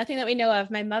 nothing that we know of.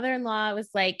 My mother-in-law was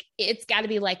like, it's got to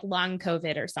be like long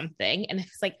COVID or something. And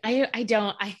it's like, I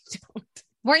don't.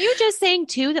 Weren't you just saying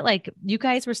too that like you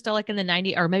guys were still like in the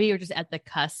 90s, or maybe you were just at the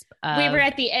cusp? We were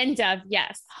at the end of,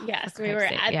 yes. We were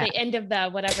at the end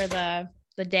of whatever the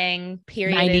dang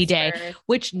period 90 day,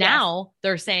 which now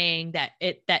they're saying that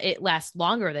it lasts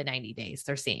longer than 90 days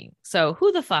they're seeing. So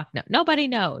who the fuck knows? Nobody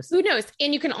knows. Who knows?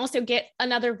 And you can also get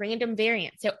another random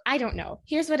variant. So I don't know.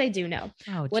 Here's what I do know.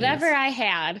 Whatever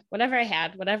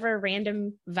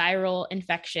random viral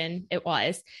infection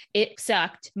it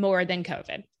sucked more than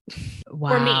COVID.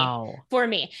 Wow. For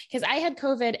me, because I had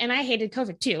COVID and I hated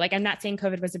COVID too. Like, I'm not saying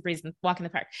COVID was a breeze and walk in the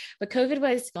park, but COVID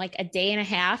was like a day and a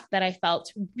half that I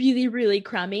felt really, really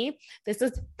crummy. This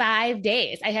was 5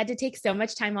 days. I had to take so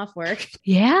much time off work.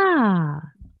 Yeah.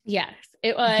 Yes,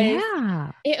 it was.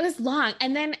 Yeah. It was long.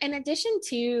 And then in addition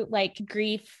to like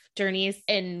grief journeys,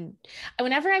 and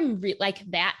whenever I'm like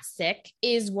that sick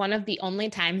is one of the only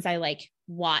times I like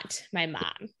want my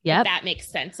mom. Yeah, that makes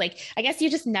sense. Like, I guess you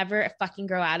just never fucking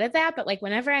grow out of that. But like,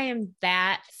 whenever I am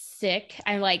that sick,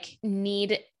 I like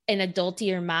need an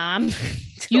adultier mom.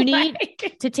 You need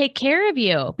to take care of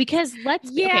you because let's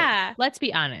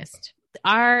be honest.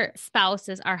 Our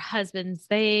spouses, our husbands,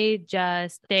 they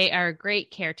are great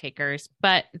caretakers,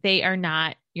 but they are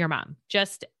not your mom.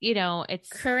 Just, it's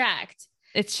correct.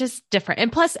 It's just different. And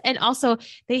plus, and also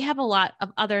they have a lot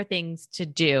of other things to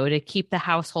do to keep the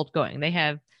household going. They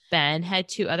have had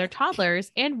 2 other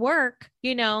toddlers and work,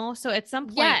 so at some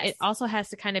point it also has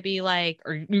to kind of be like,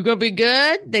 are you going to be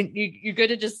good? Then you're going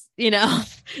to just,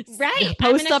 right.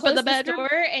 Post up in the bedroom.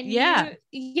 And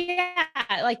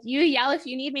like you yell if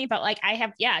you need me, but like I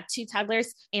have, 2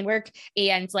 toddlers and work,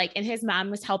 and like, and his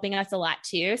mom was helping us a lot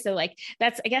too. So like,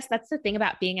 I guess that's the thing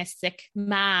about being a sick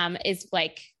mom is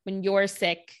like, when you're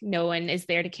sick, no one is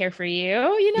there to care for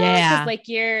you, because like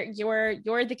you're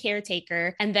the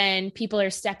caretaker, and then people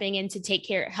are stepping in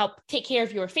to help take care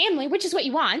of your family, which is what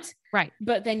you want. Right.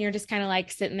 But then you're just kind of like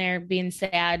sitting there being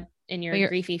sad in your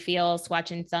griefy feels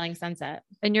watching Selling Sunset.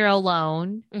 And you're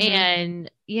alone. And,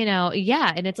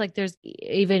 and it's like, there's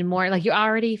even more, like you're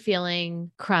already feeling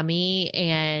crummy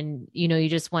and, you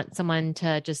just want someone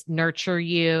to just nurture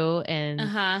you and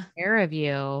take care of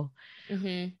you.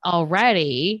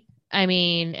 Already. I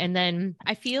mean, and then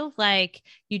I feel like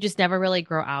you just never really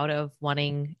grow out of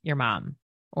wanting your mom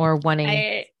or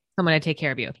wanting someone to take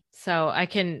care of you. So I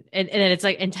can, and it's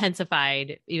like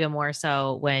intensified even more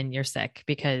so when you're sick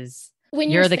because when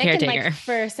you're the caretaker. And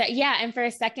for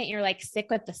a second, you're like sick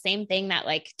with the same thing that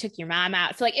like took your mom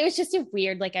out. So like, it was just a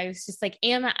weird, like, I was just like,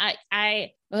 and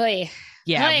it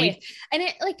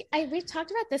like, we've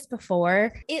talked about this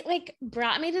before. It like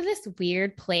brought me to this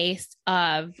weird place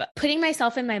of putting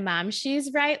myself in my mom's shoes,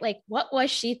 right? Like, what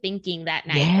was she thinking that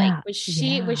night? Yeah, like, was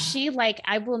she like,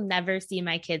 I will never see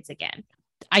my kids again?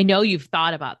 I know you've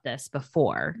thought about this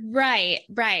before. Right.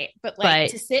 But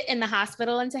like to sit in the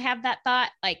hospital and to have that thought,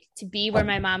 like to be where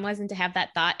my mom was and to have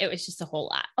that thought, it was just a whole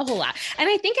lot. And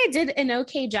I think I did an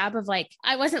okay job of like,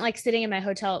 I wasn't like sitting in my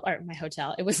hotel.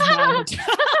 It was not a hotel.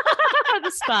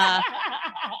 The spa.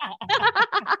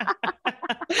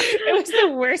 It was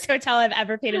the worst hotel I've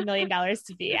ever paid $1 million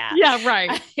to be at. Yeah,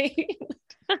 right.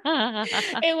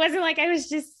 It wasn't like I was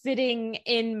just sitting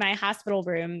in my hospital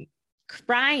room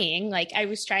crying. Like I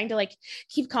was trying to like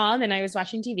keep calm, and I was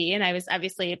watching TV, and I was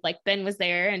obviously like Ben was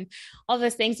there and all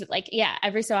those things. But like, yeah,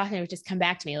 every so often it would just come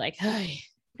back to me like,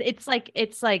 it's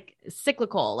like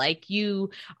cyclical. Like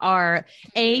you are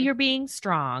you're being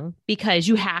strong because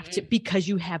you have to, because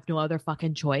you have no other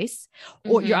fucking choice,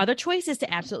 or your other choice is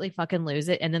to absolutely fucking lose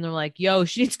it. And then they're like, yo,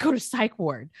 she needs to go to psych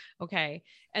ward. Okay.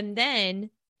 And then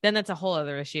that's a whole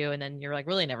other issue. And then you're like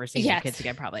really never seeing your kids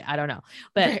again, probably. I don't know,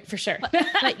 but right, for sure.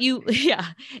 but you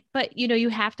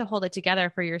have to hold it together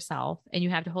for yourself, and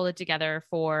you have to hold it together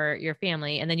for your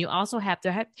family. And then you also have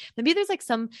to maybe there's like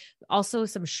some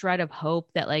shred of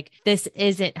hope that like, this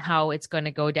isn't how it's going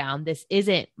to go down. This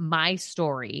isn't my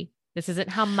story. This isn't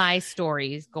how my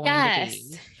story is going to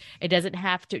be. It doesn't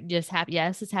have to just happen.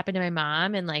 Yes, it's happened to my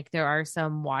mom, and like there are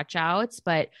some watch outs,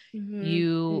 but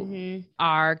you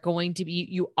are going to be,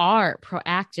 you are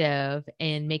proactive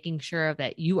in making sure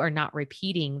that you are not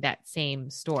repeating that same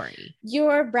story.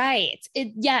 You're right.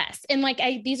 Yes. And like,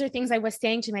 these are things I was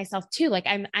saying to myself too. Like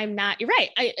I'm not, you're right.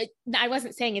 I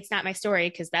wasn't saying it's not my story,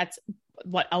 because that's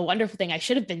what a wonderful thing I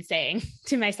should have been saying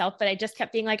to myself, but I just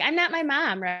kept being like, I'm not my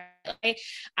mom, right?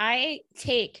 I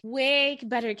take way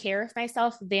better care of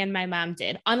myself than my mom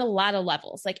did on a lot of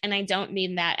levels. Like, and I don't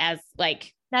mean that as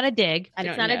like, not a dig.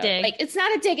 It's not a dig. Like, it's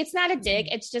not a dig. It's not a dig.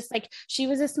 It's just like, she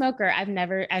was a smoker. I've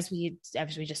never, as we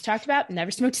just talked about,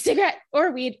 never smoked a cigarette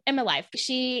or weed in my life.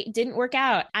 She didn't work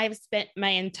out. I've spent my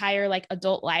entire like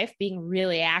adult life being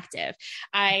really active.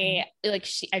 I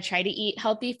try to eat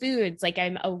healthy foods. Like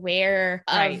I'm aware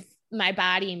of my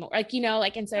body more, like, you know,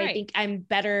 like, and so I think I'm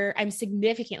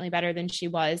significantly better than she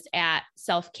was at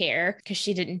self-care, because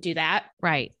she didn't do that.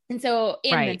 Right. And so,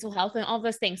 and mental health and all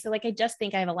those things. So like, I just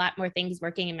think I have a lot more things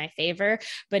working in my favor,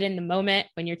 but in the moment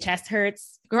when your chest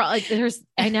hurts, girl, like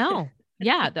I know.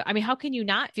 Yeah. I mean, how can you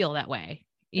not feel that way?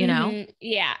 You know?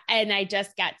 Yeah. And I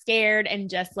just got scared, and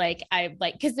just like,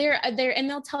 cause they're, and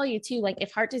they'll tell you too, like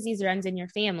if heart disease runs in your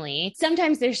family,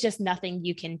 sometimes there's just nothing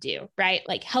you can do, right?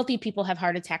 Like healthy people have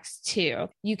heart attacks too.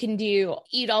 You can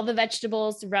eat all the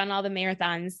vegetables, run all the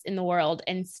marathons in the world,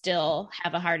 and still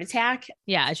have a heart attack.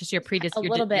 Yeah. It's just your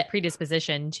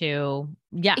predisposition to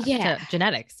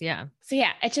genetics. Yeah. So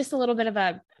yeah, it's just a little bit of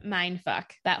a mind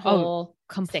fuck, that whole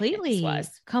completely.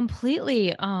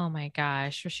 Oh my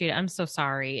gosh, Rashida, I'm so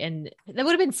sorry. And that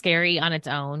would have been scary on its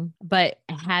own, but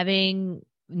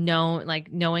knowing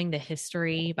the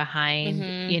history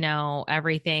behind, you know,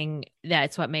 everything,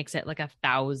 that's what makes it like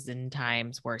 1,000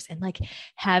 times worse. And like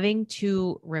having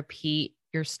to repeat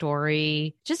your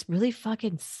story just really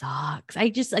fucking sucks. I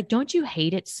just like, don't you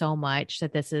hate it so much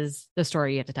that this is the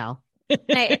story you have to tell?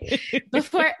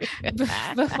 Before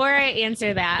I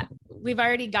answer that, we've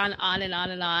already gone on and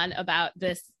on and on about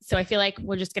this. So I feel like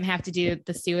we're just going to have to do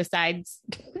the suicides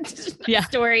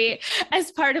story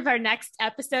as part of our next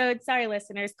episode. Sorry,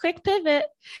 listeners, quick pivot.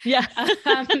 Yeah.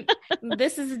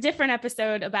 This is a different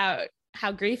episode about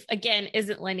how grief again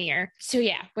isn't linear. So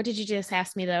yeah, what did you just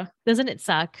ask me though? Doesn't it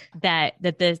suck that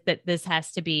this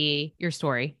has to be your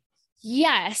story?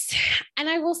 Yes. And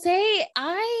I will say,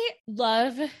 I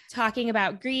love talking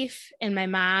about grief and my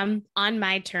mom on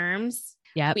my terms.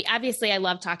 Yeah. I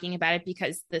love talking about it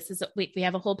because we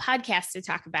have a whole podcast to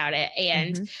talk about it.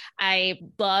 And I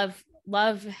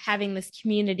love having this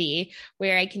community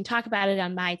where I can talk about it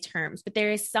on my terms. But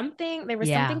there was something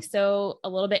so a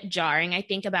little bit jarring, I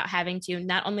think, about having to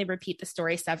not only repeat the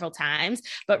story several times,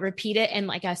 but repeat it in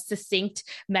like a succinct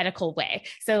medical way.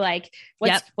 So like,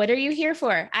 what are you here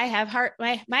for? I have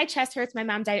my chest hurts. My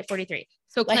mom died at 43.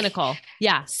 So like, clinical.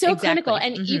 Yeah. So exactly. Clinical.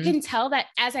 And you can tell that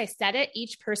as I said it,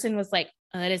 each person was like,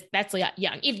 that's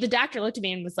young. If the doctor looked at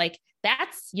me and was like,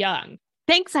 that's young.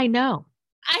 Thanks. I know.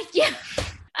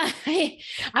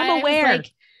 I'm aware.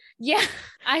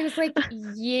 I was like,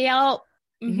 yeah.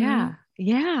 Yeah.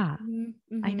 Yeah.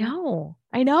 I know,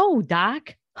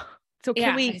 doc. So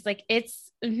can we, he's like,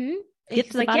 it's, get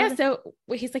to the bottom so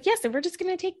he's like, so we're just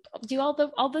going to do all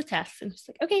the tests. And just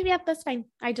like, okay, yeah, that's fine.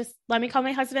 Let me call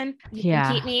my husband.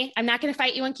 Keep me. I'm not going to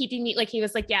fight you on keeping me. Like, he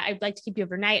was like, yeah, I'd like to keep you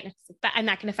overnight. And I was like, but I'm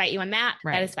not going to fight you on that.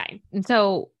 Right. That is fine. And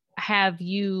so how have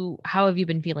you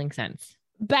been feeling since?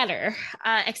 Better,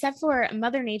 except for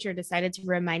Mother Nature decided to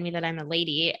remind me that I'm a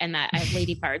lady and that I have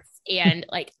lady parts, and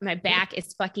like my back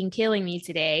is fucking killing me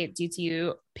today due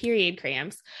to period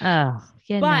cramps. Oh,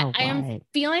 but I am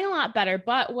feeling a lot better.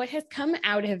 But what has come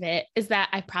out of it is that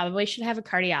I probably should have a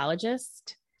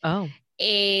cardiologist. Oh,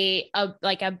 a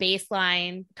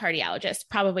baseline cardiologist.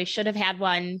 Probably should have had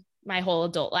one my whole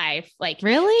adult life. Like,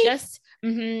 really? Just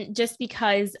Just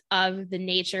because of the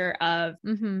nature of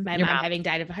my Your mom having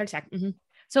died of a heart attack.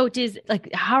 So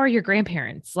how are your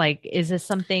grandparents? Like, is this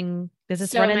something, does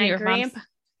this run in your mom's?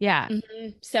 Yeah.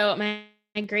 So my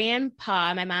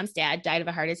grandpa, my mom's dad, died of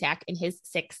a heart attack in his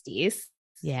 60s.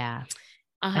 Yeah.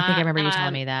 I think I remember you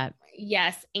telling me that.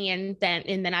 Yes. And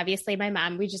then obviously my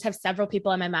mom, we just have several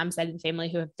people on my mom's side of the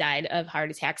family who have died of heart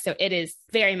attacks. So it is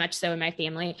very much so in my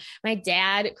family. My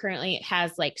dad currently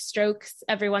has like strokes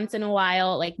every once in a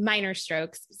while, like minor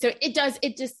strokes. So it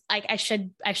just like, I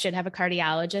should have a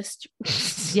cardiologist.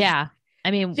 Yeah. I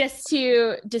mean, just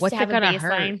to have a baseline.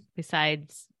 Hurt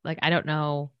besides, like, I don't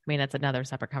know. I mean, that's another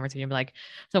separate conversation. But like,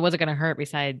 so what's it going to hurt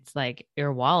besides like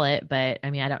your wallet? But I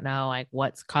mean, I don't know like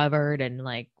what's covered and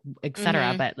like, et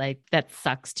cetera. But like, that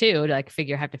sucks too, to like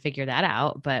have to figure that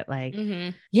out. But like,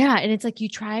 yeah. And it's like, you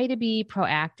try to be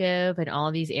proactive in all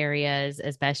of these areas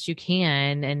as best you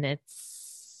can. And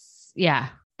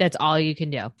that's all you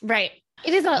can do. Right.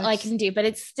 It is all I can do, but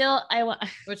it's still,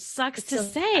 which sucks to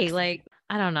say. Like,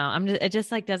 I don't know. It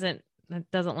just like doesn't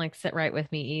like sit right with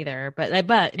me either. But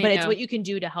it's what you can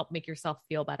do to help make yourself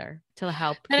feel better, to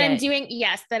help. I'm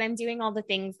doing all the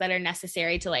things that are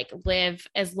necessary to like live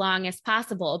as long as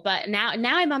possible. But now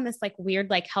I'm on this like weird,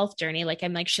 like health journey. Like,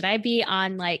 I'm like, should I be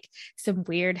on like some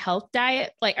weird health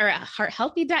diet, like, or a heart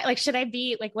healthy diet? Like, should I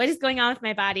be like, what is going on with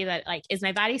my body that like, is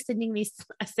my body sending me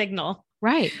a signal?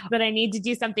 Right. That I need to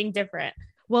do something different.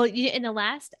 Well, in the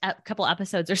last couple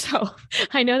episodes or so,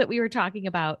 I know that we were talking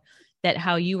about that,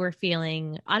 how you were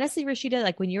feeling. Honestly, Rashida,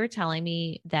 like when you were telling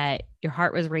me that your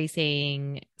heart was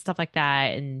racing, stuff like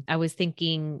that. And I was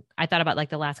thinking, I thought about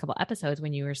like the last couple episodes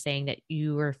when you were saying that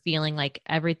you were feeling like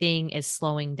everything is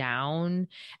slowing down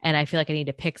and I feel like I need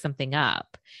to pick something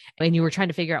up. And you were trying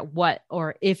to figure out what,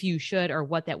 or if you should, or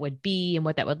what that would be and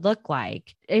what that would look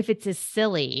like. If it's as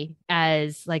silly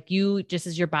as like you, just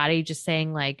as your body just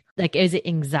saying like, is it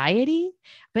anxiety?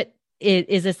 But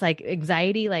is this like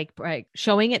anxiety, like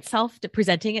showing itself,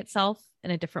 presenting itself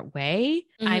in a different way?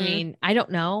 I mean, I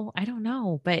don't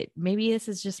know, but maybe this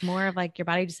is just more of like your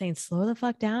body just saying, slow the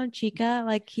fuck down, chica,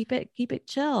 like keep it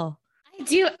chill. I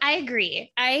do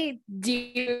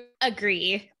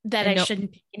agree that I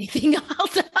shouldn't pick anything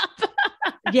else up.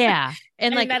 Yeah.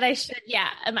 And like that I should,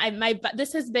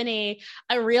 this has been a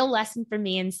real lesson for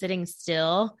me in sitting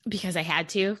still, because I had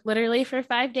to literally for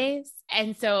 5 days.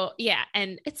 And so, yeah.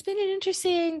 And it's been an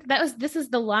interesting, this is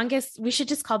the longest. We should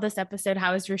just call this episode,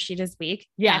 How is Rashida's week?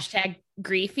 Yeah.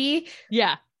 #griefy.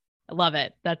 Yeah. I love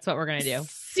it. That's what we're going to do.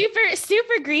 Super,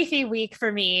 super griefy week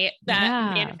for me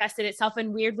that manifested itself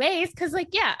in weird ways. Cause like,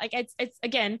 it's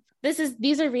again,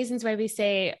 these are reasons why we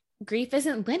say grief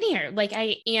isn't linear. Like,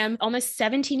 I am almost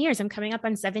 17 years. I'm coming up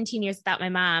on 17 years without my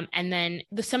mom. And then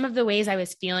some of the ways I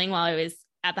was feeling while I was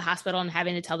at the hospital and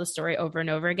having to tell the story over and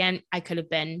over again, I could have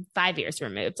been 5 years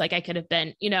removed. Like I could have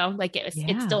been, like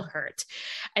it still hurt.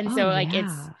 And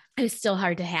it was still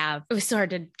hard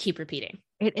to keep repeating.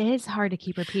 It is hard to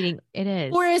keep repeating. It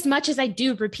is. For as much as I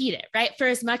do repeat it, right? For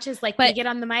as much as like we get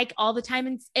on the mic all the time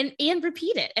and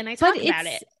repeat it. And I talk about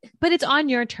it. But it's on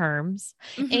your terms.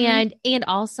 And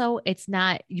also it's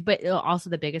not, but also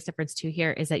the biggest difference too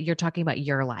here is that you're talking about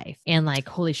your life and like,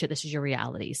 holy shit, this is your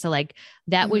reality. So like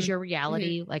that was your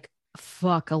reality, like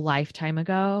fuck a lifetime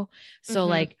ago. So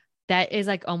like, that is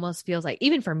like, almost feels like,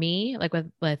 even for me, like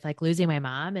with like losing my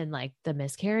mom and like the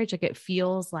miscarriage, like it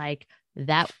feels like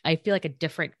that I feel like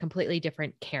a completely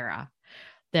different Kara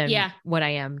than what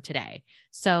I am today.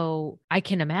 So I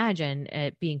can imagine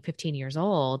it being 15 years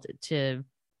old to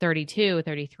 32,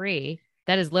 33.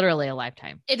 That is literally a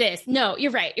lifetime. It is. No,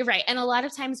 you're right. You're right. And a lot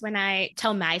of times when I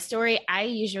tell my story, I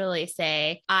usually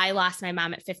say I lost my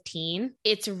mom at 15.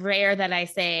 It's rare that I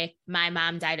say my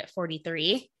mom died at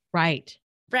 43. Right.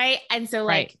 Right. And so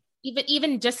like,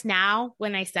 even just now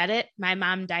when I said it, my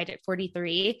mom died at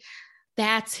 43.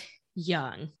 That's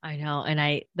young. I know.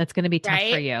 And that's going to be tough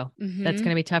for you. That's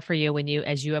going to be tough for you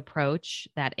as you approach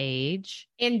that age.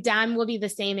 And Dom will be the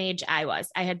same age I was.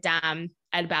 I had Dom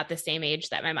at about the same age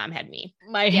that my mom had me.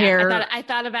 My hair. I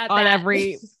thought about on that.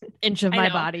 Every inch of my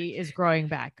body is growing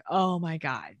back. Oh my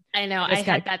God. I know. I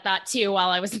had that thought too while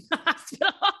I was in the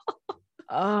hospital.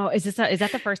 Oh, is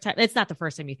that the first time? It's not the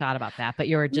first time you thought about that, but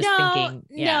you were just thinking.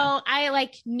 Yeah. No, I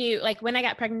like knew, like when I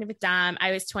got pregnant with Dom,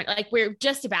 I was 20, like we're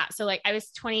just about, so like I was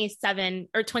 27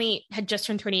 or 20, had just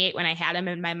turned 28 when I had him.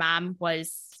 And my mom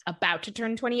was about to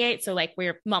turn 28. So like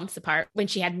we're months apart when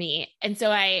she had me. And so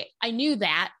I knew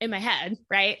that in my head,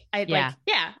 right? I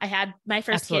had my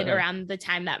first kid around the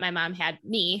time that my mom had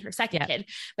me, her second kid,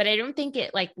 but I don't think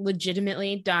it like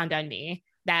legitimately dawned on me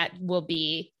Dom will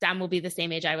be the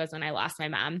same age I was when I lost my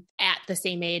mom, at the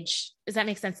same age. Does that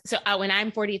make sense? So when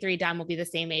I'm 43, Dom will be the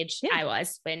same age I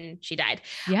was when she died.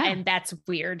 Yeah. And that's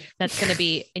weird. That's going to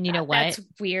be, and you know what? That's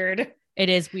weird. It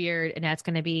is weird. And that's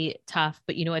going to be tough,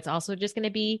 but it's also just going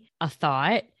to be a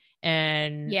thought.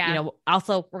 And,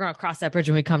 also we're going to cross that bridge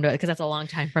when we come to it, because that's a long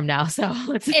time from now. So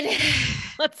it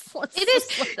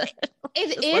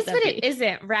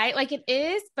isn't, right? Like it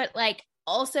is, but like,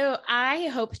 also, I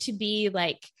hope to be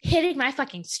like hitting my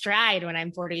fucking stride when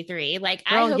I'm 43. Like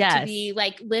I hope to be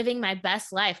like living my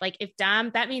best life. Like if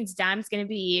that means Dom's going to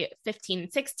be 15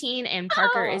 and 16 and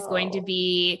Parker is going to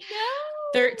be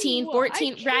 13,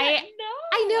 14, right? No.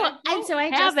 I know. And so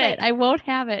I won't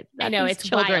have it. I know, it's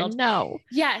children. Wild. No.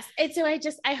 Yes. And so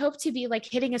I hope to be like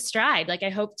hitting a stride. Like I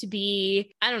hope to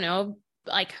be, I don't know,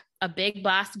 like a big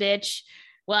boss bitch.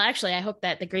 Well, actually, I hope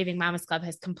that the Grieving Mamas Club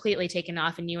has completely taken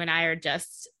off and you and I are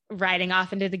just riding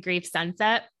off into the grief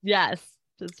sunset. Yes.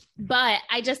 But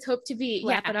I just hope to be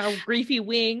flapping our griefy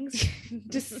wings,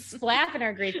 just flapping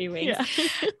our griefy wings.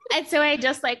 Yeah. And so I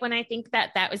just like, when I think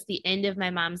that was the end of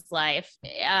my mom's life,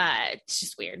 it's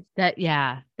just weird. That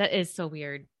is so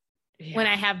weird. Yeah. When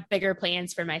I have bigger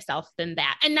plans for myself than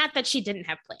that. And not that she didn't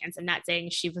have plans. I'm not saying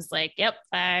she was like, yep,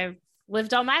 I've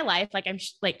lived all my life. Like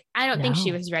I don't think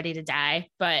she was ready to die,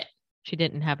 but she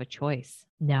didn't have a choice.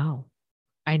 No,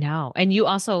 I know. And you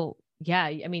also,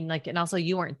 I mean, like, and also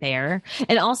you weren't there,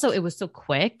 and also it was so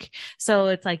quick. So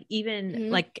it's like, even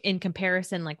like in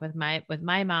comparison, like with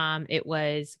my mom, it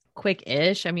was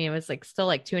quick-ish. I mean, it was like still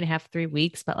like 2.5, 3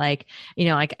 weeks, but like,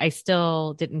 like I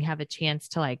still didn't have a chance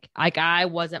to like I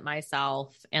wasn't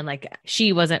myself, and like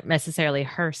she wasn't necessarily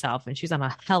herself, and she was on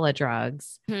a hella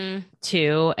drugs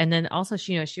too. And then also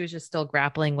she was just still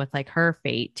grappling with like her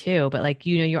fate too. But like,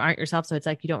 you aren't yourself. So it's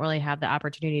like, you don't really have the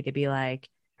opportunity to be like,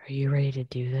 are you ready to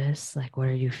do this? Like, what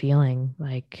are you feeling?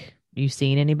 Like, you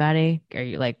seen anybody? Are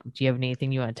you like, do you have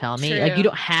anything you want to tell me? True. Like, you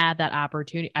don't have that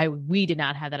opportunity. We did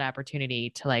not have that opportunity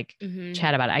to like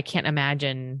chat about it. I can't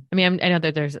imagine. I mean, I know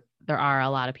that there are a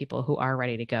lot of people who are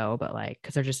ready to go, but like,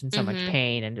 cause they're just in so much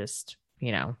pain and just,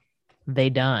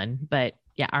 they done, but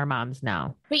yeah, our moms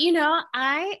now. But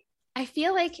I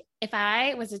feel like if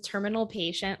I was a terminal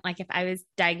patient, like if I was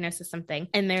diagnosed with something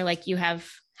and they're like, you have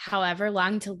however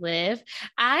long to live,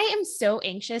 I am so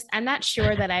anxious. I'm not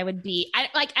sure that I would be,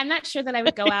 I'm not sure that I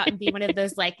would go out and be one of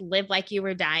those like live like you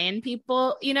were dying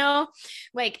people,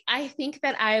 like I think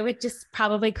that I would just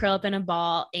probably curl up in a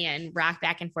ball and rock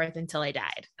back and forth until I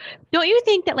died. Don't you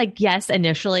think that like, yes,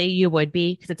 initially you would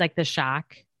be, because it's like the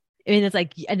shock. I mean, it's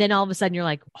like, and then all of a sudden you're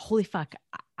like, holy fuck,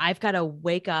 I've got to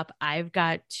wake up. I've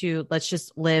got to, let's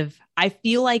just live. I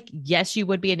feel like, yes, you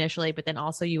would be initially, but then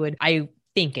also you would, I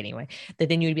think anyway, that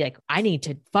then you'd be like, I need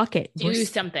to fuck it. Do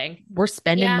something. We're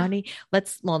spending money.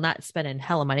 Not spending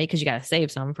hella money, because you got to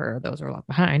save some for those who are left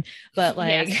behind. But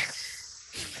like,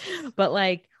 but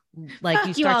like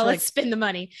you start to let's spend the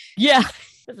money. Yeah.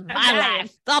 This is my life.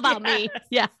 It's all about me.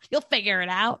 Yeah. You'll figure it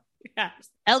out. Yes.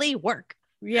 Ellie, work.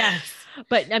 Yes.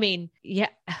 But I mean, yeah.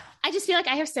 I just feel like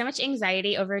I have so much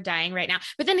anxiety over dying right now.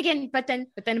 But then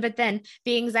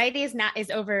the anxiety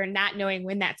is over not knowing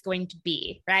when that's going to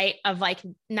be, right? Of like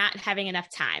not having enough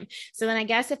time. So then I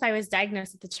guess if I was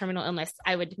diagnosed with a terminal illness,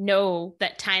 I would know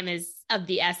that time is of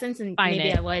the essence, and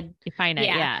maybe I would find it.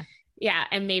 Yeah. Yeah.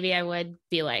 And maybe I would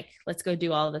be like, let's go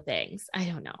do all the things. I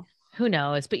don't know. Who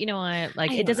knows? But you know what?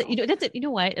 Like it doesn't, you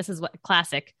know what? This is what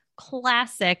classic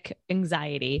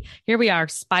anxiety. Here we are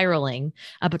spiraling,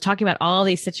 but talking about all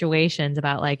these situations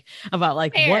about like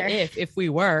what if we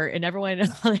were, and everyone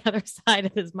on the other side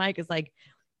of this mic is like,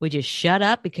 would you shut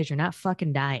up because you're not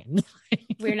fucking dying?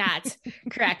 We're not.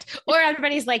 Correct. Or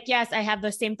everybody's like, yes, I have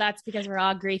those same thoughts because we're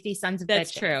all griefy sons of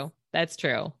bitches. That's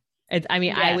true. I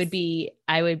mean, yes.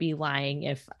 I would be lying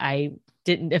if I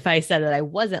said that I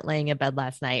wasn't laying in bed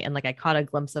last night and like I caught a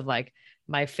glimpse of like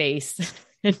my face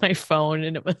in my phone,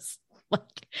 and it was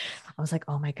like, I was like,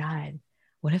 oh my God,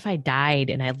 what if I died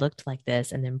and I looked like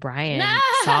this? And then Brian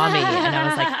saw me, and I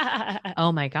was like,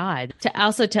 oh my God. To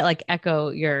like echo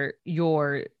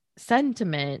your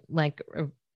sentiment, like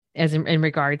as in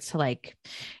regards to like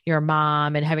your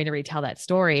mom and having to retell that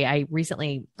story. I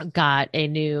recently got a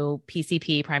new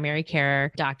PCP, primary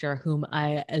care doctor, whom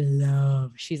I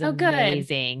love. She's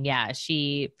amazing. Good. Yeah.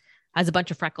 She has a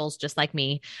bunch of freckles just like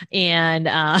me. And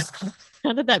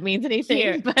not that that means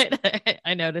anything, but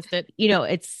I noticed it.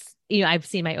 It's, I've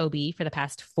seen my OB for the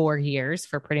past 4 years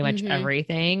for pretty much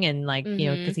everything. And like,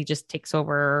 because he just takes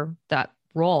over that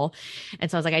role.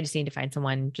 And so I was like, I just need to find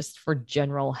someone just for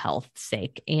general health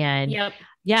sake. And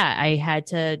I had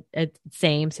to,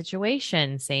 same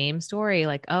situation, same story.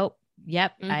 Like, oh,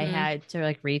 Yep. Mm-hmm. I had to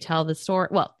like retell the story.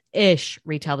 Well,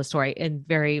 retell the story in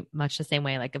very much the same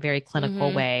way, like a very clinical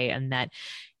Mm-hmm. way. And that,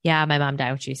 yeah, my mom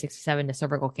died when she was 67 to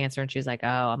cervical cancer. And she was like, oh,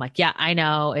 I'm like, yeah, I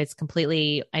know.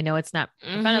 I know it's not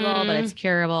preventable, but it's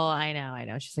curable. I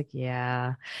know. She's like,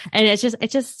 yeah. And I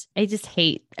just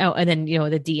hate, oh, and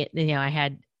then, I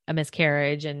had a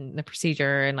miscarriage and the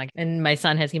procedure and my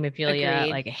son has hemophilia.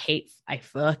 Agreed. Like I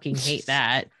fucking hate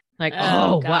that. Like,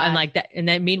 Oh, what? I'm like that. And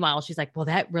then meanwhile, she's like, well,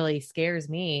 that really scares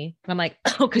me. I'm like,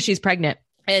 oh, cause she's pregnant.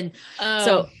 And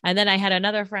and then I had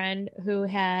another friend who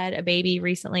had a baby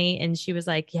recently and she was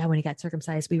like, yeah, when he got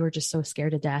circumcised, we were just so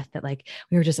scared to death that like,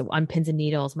 we were just on pins and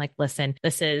needles. I'm like, listen,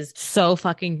 this is so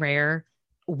fucking rare.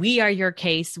 We are your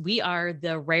case. We are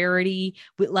the rarity.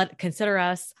 Consider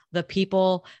us the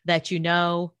people that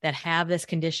that have this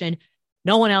condition.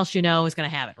 No one else is going to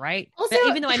have it. Right. Also,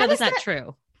 even though I know that's not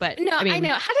true. But no, I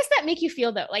know. How does that make you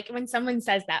feel though? Like when someone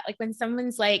says that, like when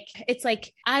someone's like, it's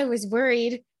like, I was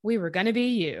worried we were going to be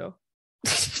you.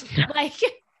 Like,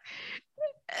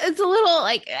 it's a little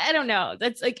like, I don't know.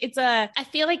 That's like, I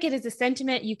feel like it is a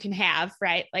sentiment you can have,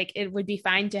 right? Like it would be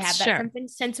fine to have that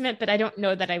sentiment, but I don't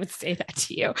know that I would say that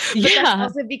to you. But that's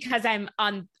also because I'm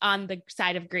on the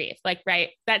side of grief. Like, right.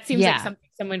 That seems like something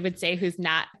someone would say who's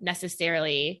not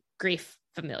necessarily grief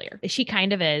familiar. She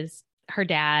kind of is. Her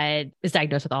dad is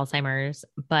diagnosed with Alzheimer's,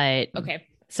 but okay.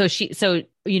 So she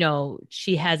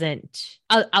hasn't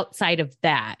outside of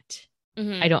that.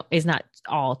 Mm-hmm. Is not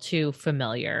all too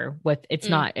familiar with. It's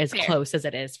not as close as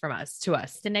it is from us to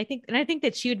us. And I think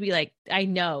that she would be like, I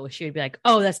know she would be like,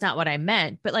 oh, that's not what I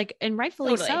meant. But like, and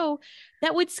rightfully so,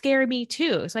 that would scare me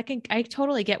too. So I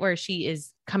totally get where she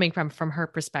is coming from her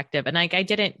perspective. And like, I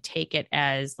didn't take it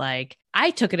as like,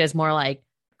 I took it as more like,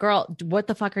 girl, what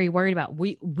the fuck are you worried about?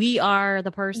 We are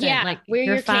the person. Yeah, like we're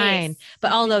you're your fine. case.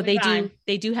 But although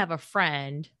they do have a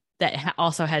friend that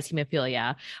also has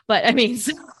hemophilia. But I mean,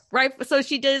 right. So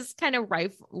she does kind of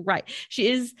right. She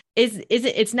is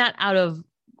it's not out of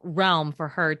realm for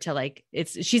her to like,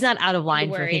 she's not out of line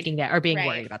for thinking that or being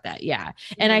worried about that. Yeah.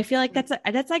 And I feel like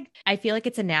I feel like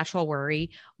it's a natural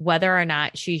worry. Whether or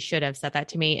not she should have said that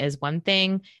to me is one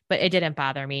thing, but it didn't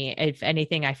bother me. If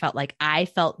anything, I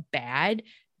felt bad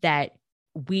that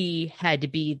we had to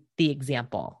be the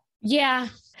example. Yeah.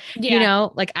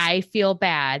 Like I feel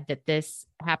bad that this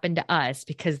happened to us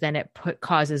because then it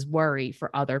causes worry for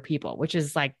other people, which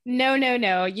is like, no.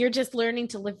 You're just learning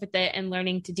to live with it and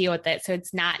learning to deal with it. So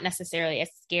it's not necessarily as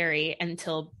scary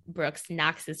until Brooks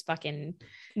knocks his fucking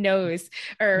nose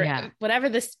or whatever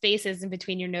the space is in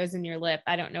between your nose and your lip.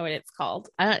 I don't know what it's called.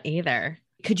 I don't either.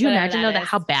 Could you imagine though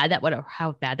how bad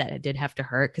that it did have to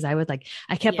hurt? Cause I was like,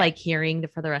 I kept like hearing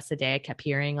for the rest of the day, I kept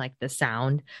hearing like the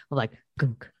sound of like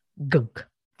gunk, gunk,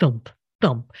 thump,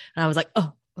 thump. And I was like,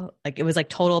 oh, like it was like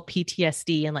total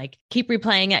PTSD and like keep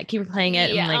replaying it.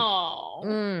 Yeah.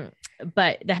 And like,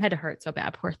 but that had to hurt so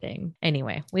bad. Poor thing.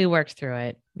 Anyway, we worked through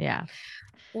it. Yeah.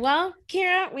 Well,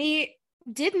 Kira, we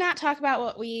did not talk about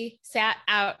what we sat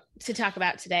out to talk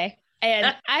about today.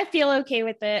 And I feel okay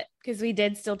with it because we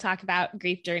did still talk about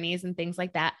grief journeys and things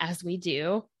like that as we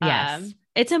do. Yes.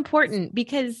 It's important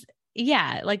because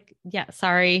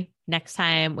sorry. Next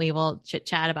time we will chit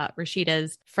chat about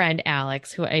Rashida's friend,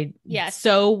 Alex, who I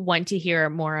so want to hear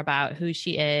more about who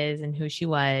she is and who she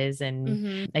was.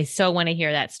 And I so want to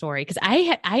hear that story because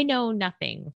I know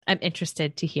nothing. I'm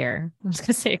interested to hear. I was going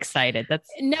to say excited.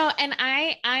 And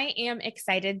I am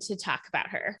excited to talk about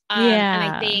her.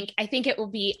 And I think it will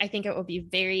be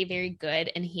very, very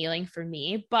good and healing for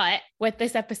me. But what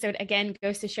this episode again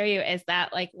goes to show you is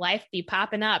that like life be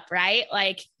popping up, right?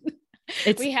 Like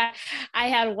I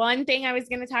had one thing I was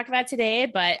going to talk about today,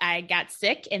 but I got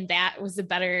sick and that was a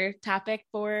better topic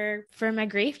for my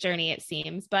grief journey, it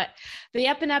seems. But the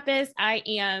up and up is I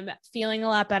am feeling a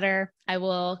lot better. I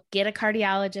will get a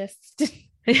cardiologist.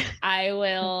 I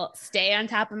will stay on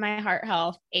top of my heart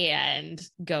health and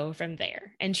go from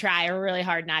there and try really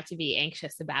hard not to be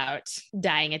anxious about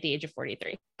dying at the age of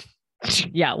 43.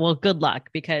 Yeah. Well, good luck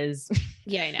because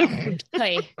I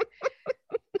know.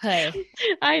 Hey,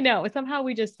 I know. Somehow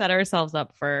we just set ourselves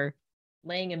up for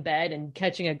laying in bed and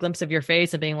catching a glimpse of your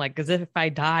face and being like, as if I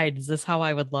died, is this how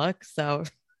I would look? So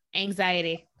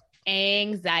anxiety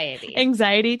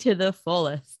to the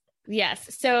fullest.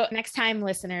 Yes. So next time,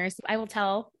 listeners, I will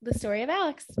tell the story of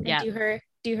Alex and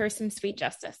do her some sweet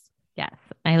justice. Yes.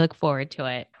 I look forward to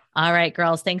it. All right,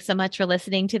 girls. Thanks so much for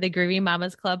listening to the Griefy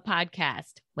Mamas Club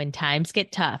podcast. When times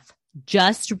get tough,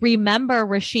 just remember,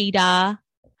 Rashida,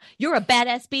 you're a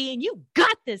badass bee and you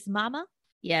got this, mama.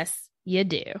 Yes, you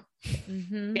do.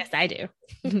 Mm-hmm. Yes, I do.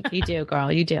 You do,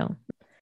 girl. You do.